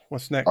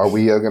 What's next? Are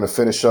we going to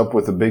finish up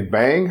with a big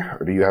bang,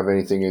 or do you have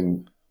anything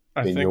in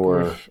I think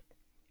your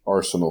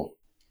arsenal?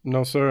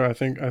 No, sir. I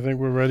think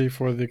we're ready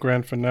for the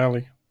grand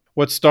finale.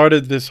 What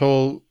started this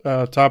whole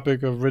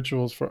topic of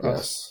rituals for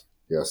us?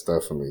 Yes,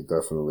 definitely,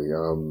 definitely.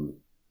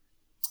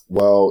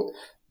 Well,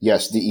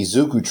 yes, the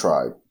Izuku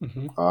tribe.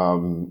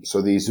 Mm-hmm.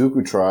 So the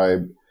Izuku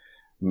tribe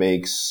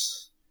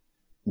makes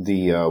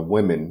the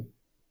women,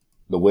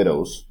 the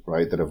widows,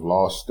 right, that have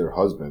lost their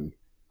husband,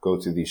 go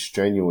to these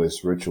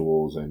strenuous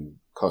rituals and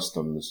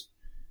customs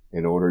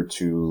in order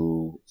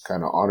to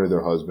kind of honor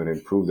their husband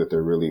and prove that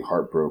they're really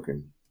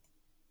heartbroken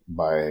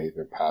by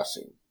their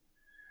passing.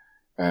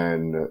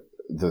 And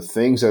the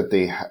things that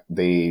they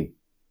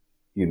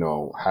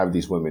have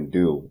these women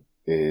do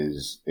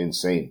is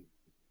insane,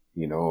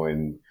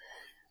 and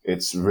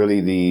it's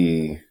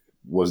really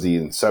was the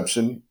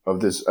inception of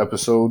this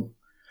episode.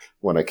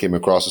 When I came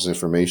across this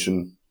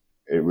information,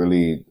 it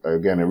really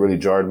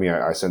jarred me.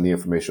 I sent the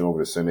information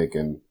over to Cynic,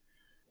 and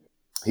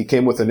he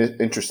came with an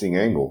interesting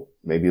angle,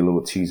 maybe a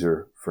little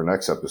teaser for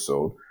next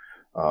episode.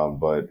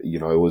 But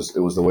it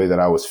was the way that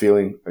I was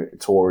feeling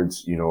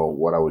towards,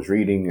 what I was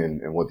reading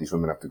and what these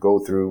women have to go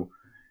through.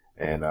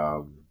 And,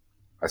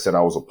 I said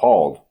I was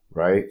appalled,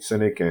 right,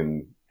 Cynic?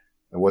 And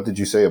what did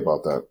you say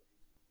about that?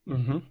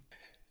 Mm-hmm.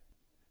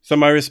 So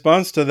my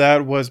response to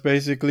that was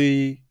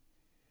basically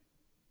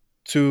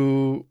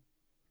to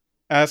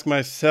ask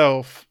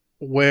myself,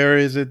 where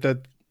is it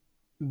that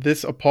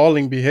this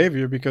appalling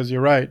behavior, because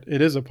you're right,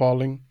 it is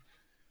appalling,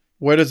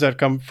 where does that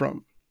come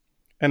from?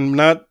 And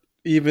not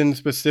even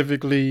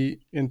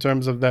specifically in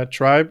terms of that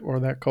tribe or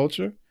that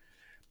culture,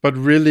 but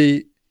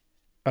really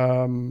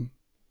on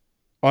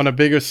a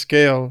bigger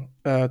scale,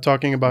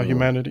 talking about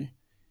humanity.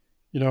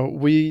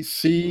 We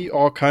see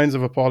all kinds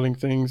of appalling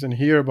things and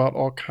hear about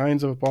all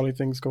kinds of appalling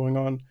things going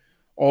on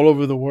all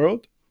over the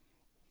world.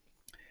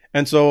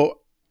 And so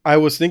I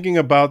was thinking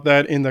about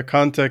that in the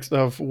context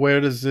of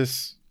where does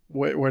this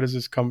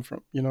come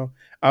from?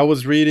 I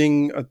was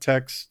reading a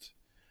text,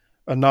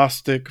 a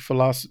Gnostic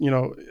philosophy.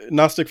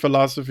 Gnostic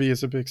philosophy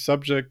is a big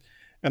subject,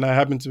 and I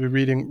happened to be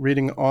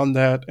reading on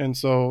that. And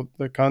so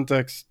the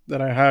context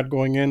that I had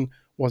going in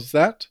was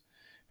that.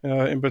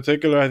 In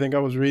particular, I think I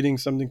was reading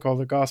something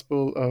called the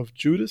Gospel of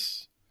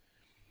Judas,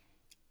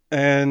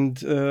 and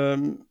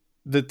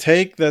the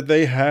take that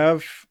they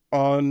have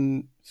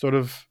on sort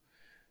of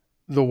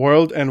the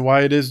world and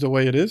why it is the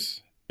way it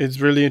is. It's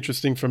really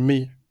interesting for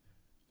me.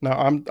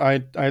 Now,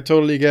 I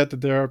totally get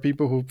that there are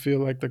people who feel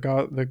like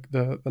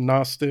the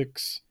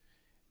Gnostics,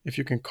 if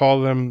you can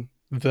call them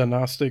the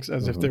Gnostics,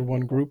 as if they're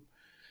one group.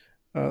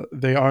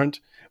 They aren't.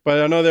 But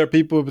I know there are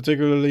people,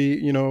 particularly,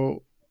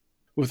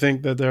 who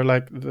think that they're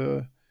like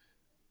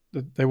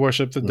they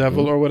worship the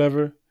devil or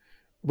whatever.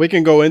 We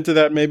can go into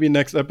that maybe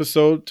next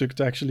episode to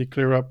actually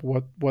clear up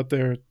what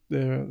their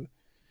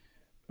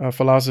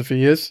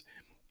philosophy is.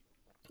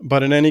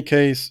 But in any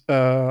case,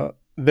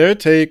 their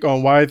take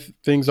on why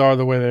things are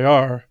the way they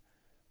are,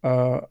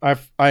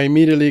 I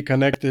immediately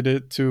connected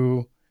it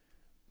to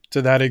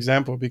that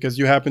example, because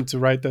you happened to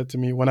write that to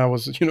me when I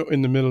was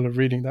in the middle of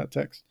reading that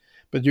text.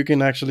 But we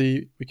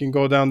can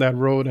go down that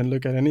road and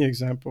look at any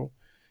example,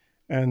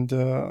 and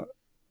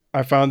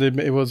I found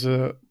it was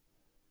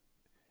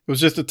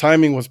just the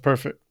timing was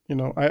perfect.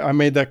 I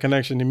made that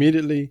connection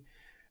immediately,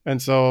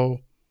 and so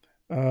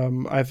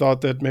I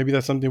thought that maybe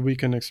that's something we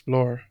can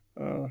explore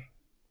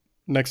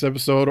next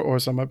episode or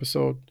some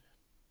episode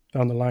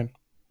down the line.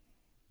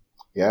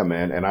 Yeah,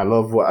 man. And I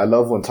love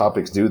when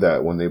topics do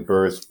that, when they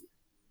birth,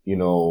 you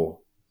know,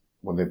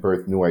 when they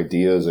birth new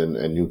ideas and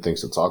new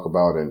things to talk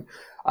about. And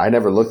I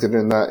never looked at it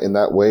in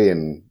that way.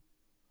 And,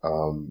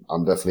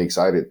 I'm definitely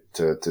excited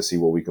to see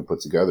what we can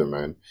put together,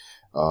 man.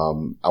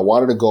 I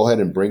wanted to go ahead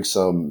and bring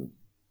some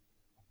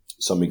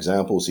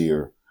examples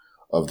here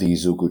of the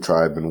Izuku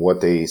tribe and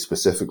what they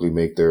specifically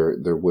make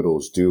their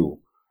widows do.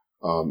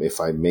 If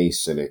I may,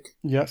 Cynic.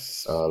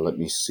 Yes. Let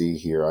me see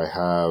here. I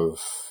have.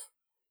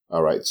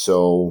 All right.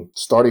 So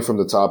starting from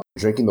the top,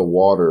 drinking the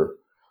water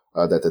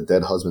that the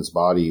dead husband's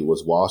body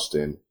was washed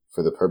in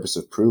for the purpose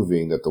of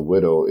proving that the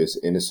widow is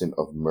innocent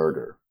of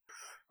murder.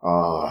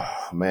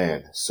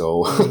 Man.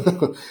 So,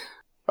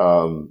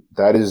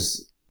 that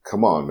is,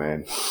 come on,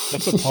 man.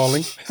 That's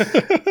appalling.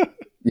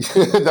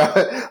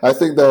 I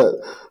think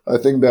that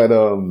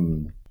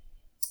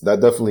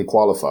definitely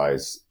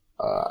qualifies.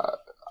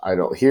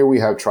 Here we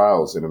have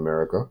trials in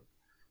America.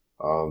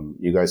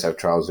 You guys have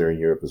trials there in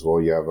Europe as well.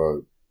 You have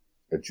a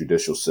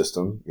judicial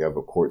system. You have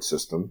a court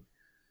system.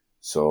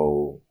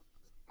 So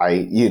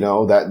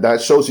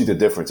that shows you the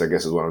difference, I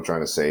guess is what I'm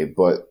trying to say.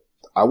 But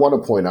I want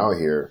to point out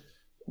here,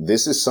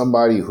 this is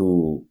somebody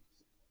who,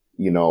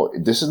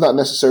 this is not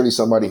necessarily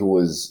somebody who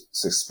was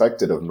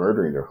suspected of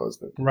murdering their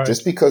husband. Right.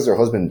 Just because their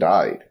husband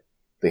died,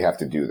 they have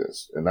to do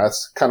this. And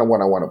that's kind of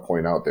what I want to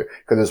point out there.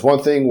 Because there's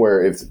one thing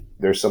where if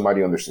there's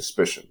somebody under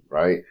suspicion,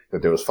 right,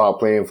 that there was foul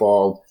play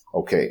involved,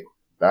 okay,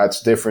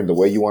 that's different. The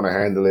way you want to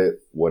handle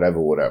it,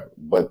 whatever.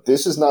 But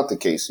this is not the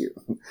case here.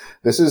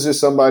 This is just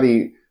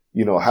somebody,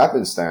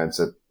 happenstance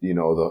that,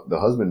 the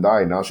husband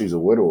died. Now she's a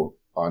widow.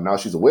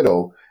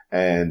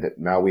 And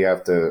now we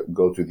have to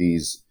go through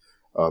these,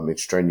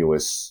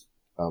 extraneous,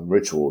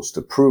 rituals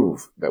to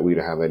prove that we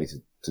don't have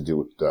anything to do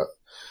with death.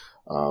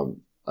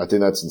 I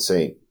think that's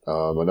insane.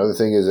 Another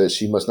thing is that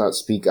she must not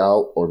speak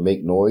out or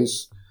make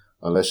noise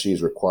unless she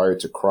is required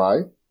to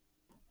cry.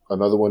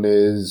 Another one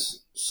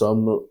is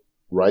some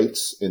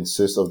rites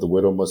insist of the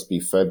widow must be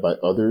fed by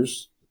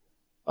others,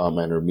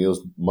 and her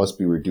meals must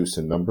be reduced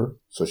in number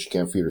so she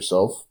can't feed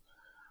herself.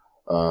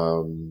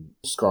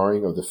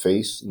 Scarring of the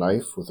face,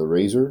 knife with a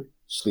razor,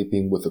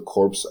 sleeping with a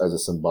corpse as a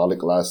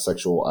symbolic last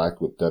sexual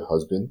act with dead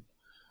husband.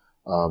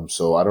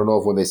 So I don't know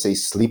if when they say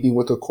sleeping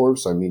with a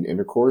corpse, I mean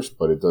intercourse,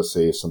 but it does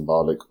say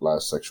symbolic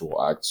last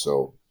sexual act.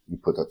 So you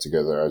put that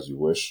together as you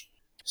wish.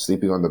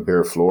 Sleeping on the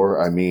bare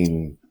floor. I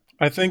mean,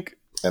 I think,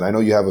 and I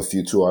know you have a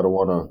few too. I don't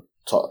want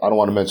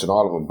to mention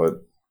all of them,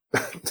 but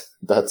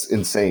that's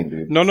insane,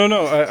 dude. No.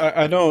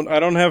 I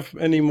don't have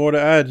any more to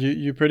add.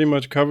 You pretty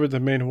much covered the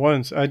main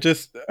ones. I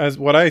just, as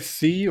what I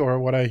see or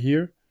what I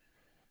hear,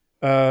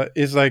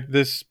 is like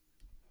this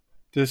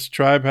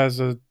tribe has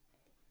a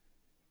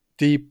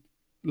deep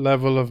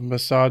level of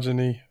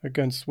misogyny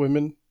against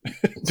women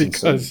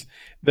because insane.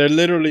 They're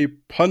literally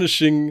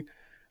punishing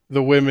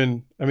the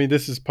women. I mean,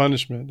 this is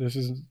punishment.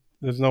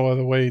 There's no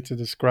other way to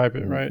describe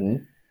it, right?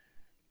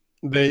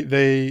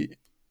 They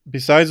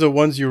besides the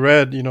ones you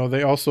read,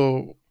 they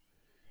also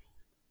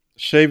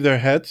shave their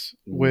heads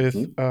with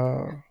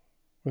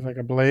like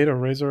a blade or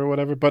razor or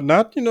whatever, but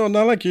not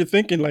like you're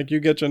thinking, like you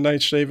get your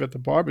nice shave at the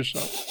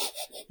barbershop.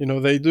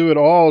 They do it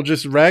all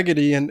just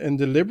raggedy and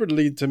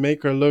deliberately to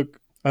make her look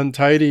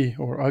untidy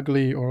or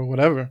ugly or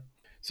whatever.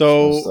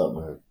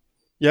 So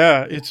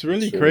yeah, it's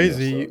really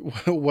crazy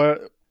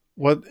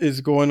what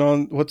is going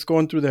on, what's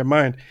going through their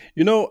mind.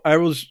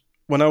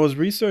 When I was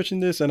researching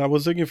this and I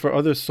was looking for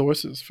other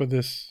sources for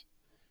this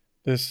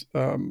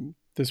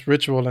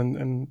ritual,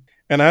 and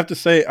I have to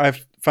say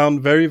I've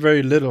found very,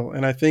 very little.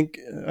 And I think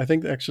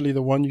actually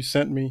the one you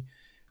sent me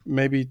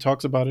maybe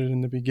talks about it in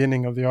the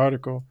beginning of the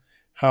article,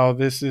 how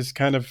this is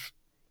kind of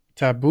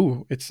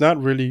taboo. It's not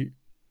really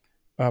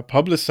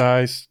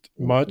publicized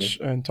much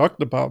and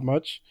talked about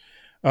much.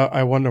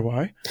 I wonder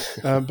why.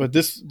 But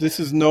this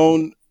is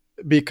known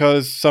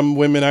because some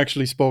women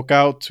actually spoke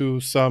out to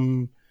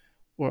some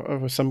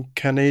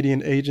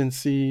Canadian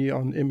agency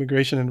on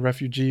immigration and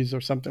refugees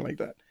or something like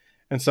that.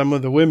 And some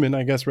of the women,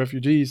 I guess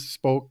refugees,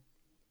 spoke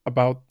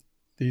about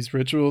these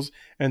rituals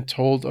and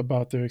told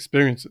about their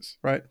experiences,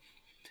 right?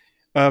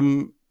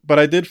 But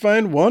I did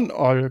find one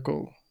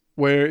article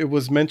where it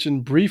was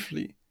mentioned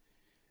briefly,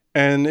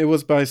 and it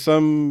was by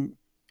some,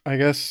 I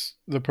guess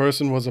the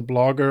person was a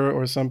blogger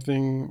or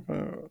something,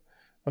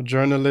 a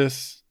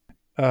journalist,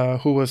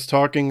 who was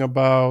talking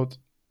about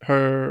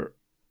her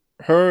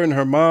and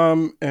her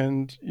mom,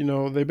 and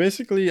they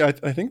basically, I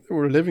think they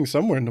were living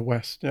somewhere in the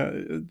West. Yeah,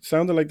 it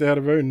sounded like they had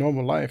a very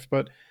normal life,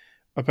 but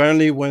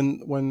apparently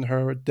when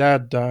her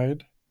dad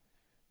died,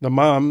 the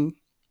mom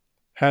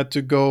had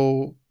to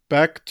go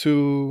back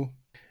to,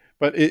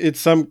 but it's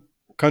some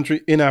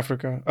country in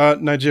Africa,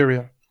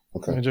 Nigeria.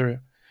 Okay.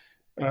 Nigeria.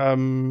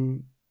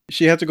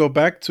 She had to go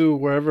back to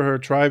wherever her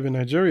tribe in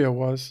Nigeria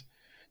was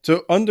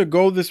to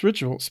undergo this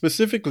ritual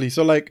specifically.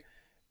 So like,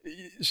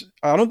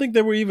 I don't think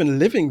they were even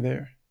living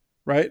there,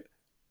 right?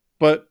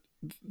 But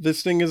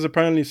this thing is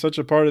apparently such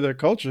a part of their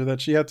culture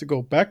that she had to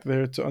go back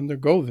there to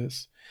undergo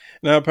this.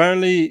 Now,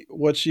 apparently,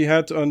 what she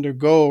had to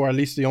undergo, or at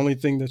least the only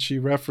thing that she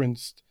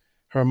referenced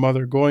her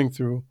mother going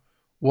through,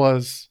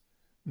 was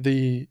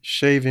the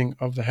shaving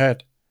of the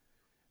head.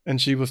 And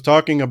she was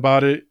talking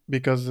about it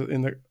because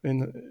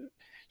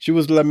she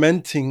was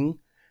lamenting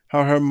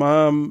how her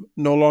mom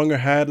no longer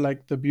had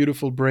like the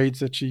beautiful braids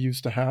that she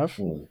used to have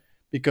Hmm.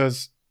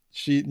 because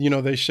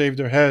they shaved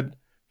her head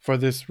for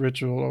this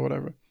ritual or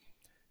whatever.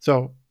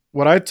 So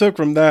what I took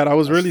from that, I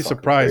was That's really fucking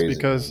surprised crazy,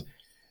 because man.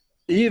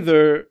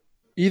 either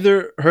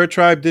either her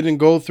tribe didn't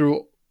go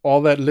through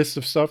all that list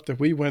of stuff that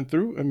we went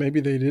through, and maybe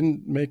they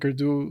didn't make her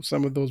do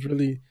some of those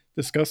really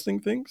disgusting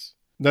things.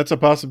 That's a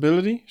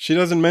possibility. She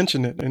doesn't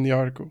mention it in the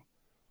article.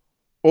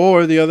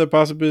 Or the other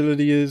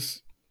possibility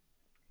is,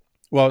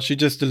 well, she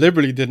just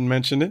deliberately didn't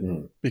mention it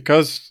Hmm.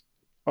 because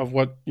of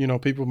what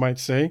people might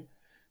say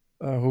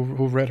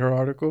who read her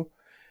article.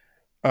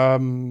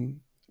 Um,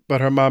 but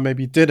her mom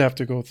maybe did have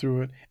to go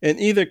through it. In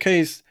either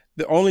case,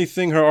 the only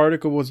thing her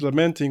article was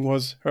lamenting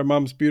was her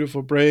mom's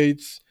beautiful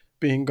braids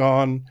being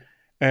gone,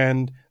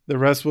 and the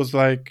rest was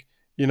like,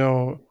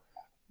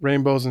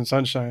 rainbows and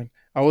sunshine.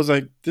 I was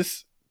like,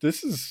 this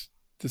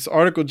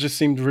article just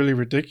seemed really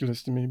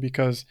ridiculous to me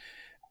because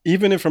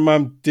even if her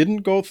mom didn't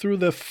go through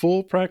the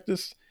full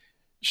practice,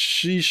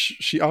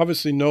 she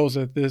obviously knows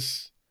that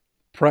this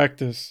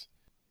practice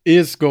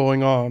is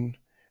going on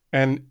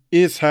and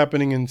is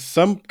happening in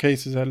some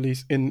cases, at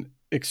least in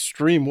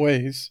extreme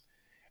ways,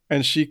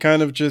 and she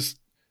kind of just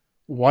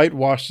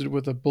whitewashed it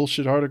with a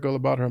bullshit article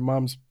about her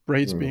mom's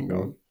braids being Hmm.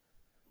 gone.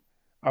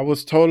 I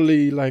was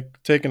totally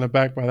like taken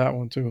aback by that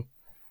one too.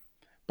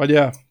 But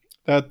yeah,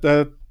 that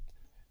That's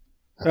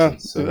yeah,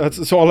 insane.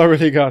 that's all I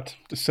really got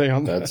to say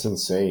on that. That's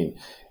insane.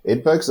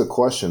 It begs the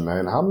question,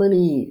 man. How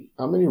many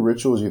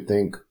rituals you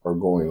think are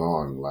going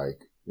on? Like,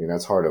 I mean,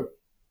 that's hard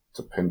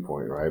to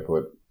pinpoint, right?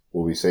 But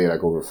will we say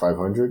like over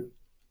 500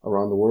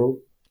 around the world?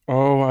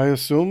 Oh, I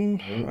assume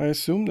Right? I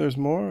assume there's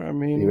more. I Even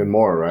mean,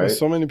 more, there's right?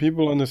 so many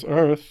people on this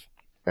earth.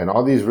 And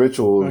all these I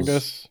rituals,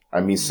 guess. I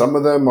mean, some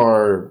of them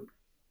are,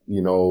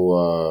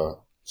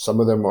 some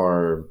of them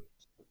are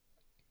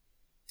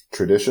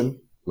tradition.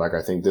 Like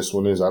I think this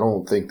one is. I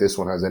don't think this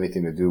one has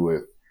anything to do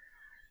with,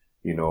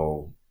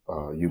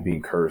 you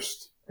being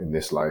cursed in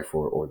this life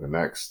or the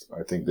next.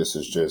 I think this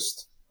is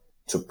just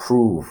to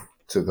prove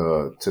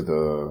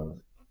to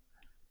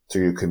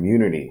your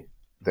community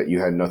that you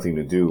had nothing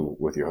to do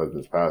with your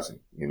husband's passing.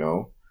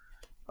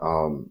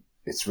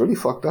 It's really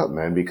fucked up,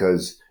 man,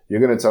 because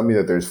you're going to tell me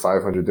that there's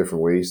 500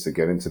 different ways to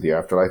get into the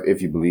afterlife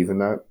if you believe in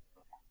that.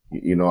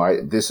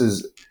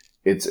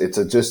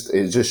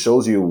 It just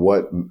shows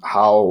you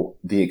how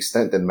the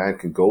extent that man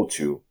can go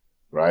to,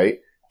 right?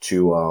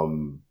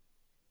 To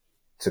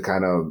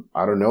kind of,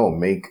 I don't know,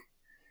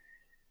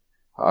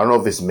 I don't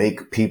know if it's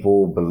make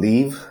people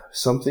believe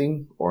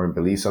something or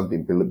believe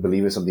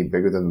in something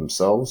bigger than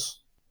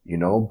themselves,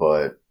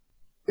 but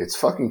it's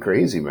fucking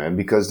crazy, man,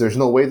 because there's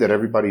no way that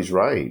everybody's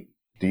right.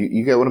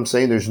 You get what I'm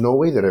saying? There's no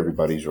way that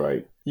everybody's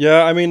right.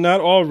 Yeah, I mean, not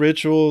all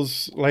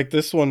rituals like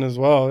this one as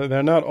well.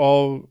 They're not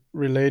all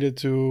related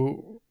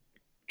to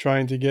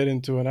trying to get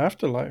into an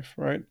afterlife,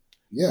 right?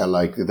 Yeah,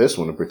 like this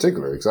one in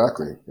particular.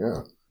 Exactly.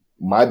 Yeah.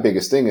 My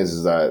biggest thing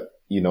is that,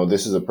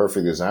 this is a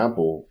perfect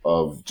example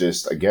of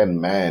just, again,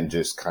 man,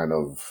 just kind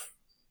of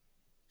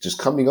just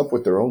coming up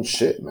with their own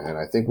shit, man.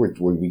 I think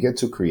we get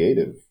too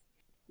creative.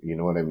 You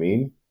know what I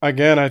mean?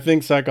 Again, I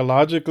think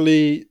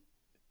psychologically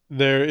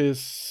there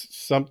is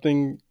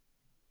something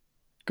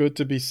good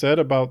to be said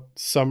about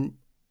some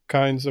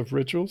kinds of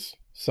rituals,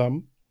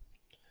 some.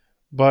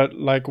 But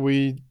like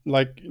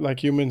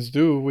humans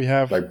do, we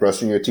have, Like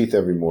brushing your teeth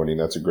every morning.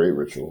 That's a great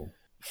ritual.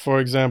 for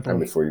And example,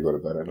 before you go to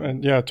bed, I mean.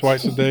 and yeah,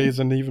 twice a day is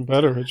an even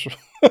better ritual.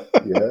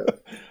 Yeah.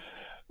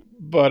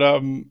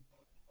 but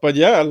but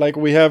yeah, like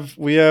we have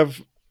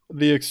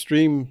the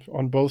extreme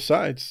on both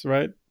sides,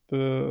 right?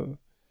 The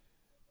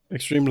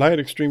extreme light,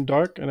 extreme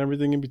dark, and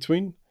everything in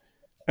between.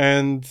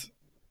 And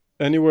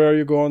anywhere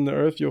you go on the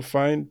earth, you'll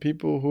find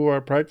people who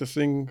are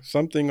practicing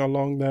something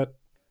along that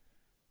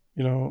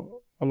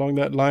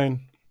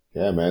line.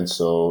 Yeah, man.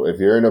 So if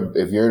you're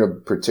in a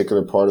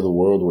particular part of the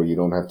world where you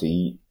don't have to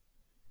eat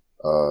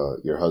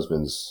your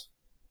husband's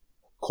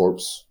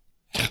corpse,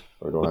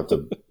 or don't have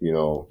to,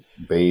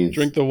 bathe,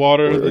 Drink the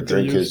water or that they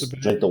drink use to his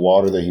bathe. drink the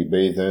water that he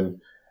bathed in.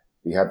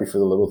 Be happy for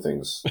the little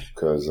things,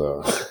 because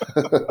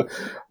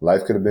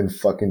life could have been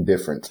fucking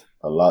different,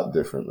 a lot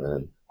different,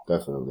 man.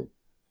 Definitely,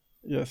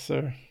 Yes,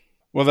 sir.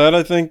 Well, that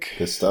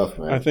good stuff,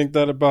 I man. think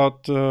that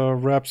about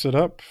wraps it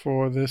up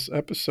for this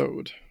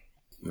episode.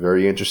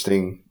 Very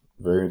interesting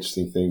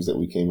things that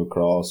we came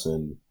across,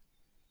 and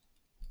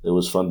it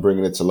was fun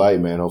bringing it to light,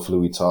 man. Hopefully,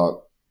 we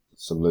taught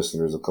some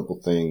listeners a couple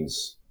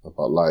things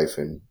about life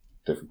in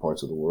different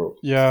parts of the world.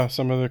 Yeah,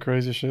 some of the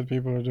crazy shit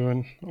people are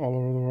doing all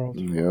over the world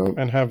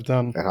Yeah, and have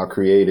done. and how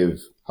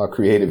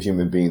creative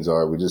human beings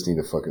are. We just need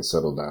to fucking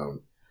settle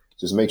down.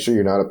 Just make sure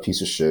you're not a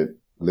piece of shit.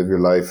 Live your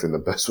life in the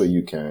best way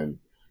you can.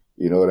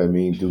 You know what I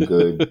mean? Do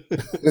good.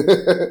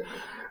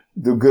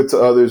 Do good to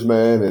others,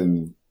 man,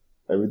 and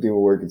everything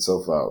will work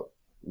itself out.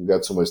 We've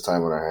got so much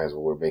time on our hands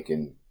when we're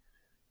making,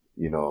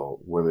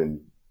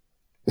 women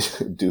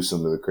do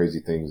some of the crazy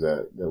things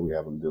that we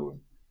have them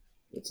doing.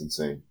 It's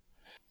insane.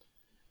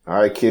 All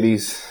right,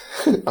 kitties.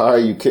 All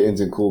right, you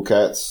kittens and cool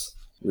cats.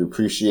 We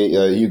appreciate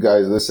you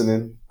guys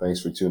listening.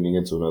 Thanks for tuning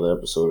in to another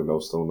episode of No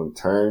Stone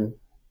Unturned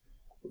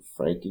with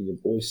Frank and your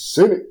boy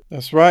Cynic.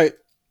 That's right.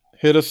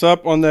 Hit us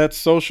up on that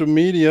social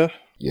media.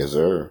 Yes,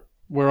 sir.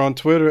 We're on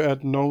Twitter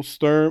at No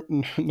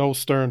Stern. No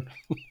Stern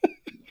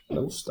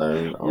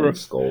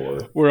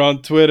 _. We're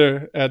on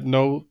Twitter at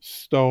No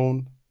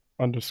Stone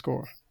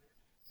 _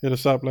 Hit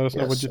us up. Let us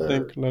know what you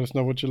think. Let us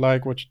know what you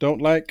like, what you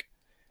don't like.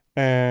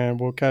 And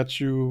we'll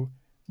catch you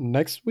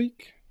next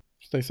week.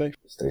 Stay safe.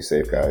 Stay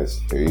safe, guys.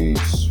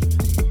 Peace.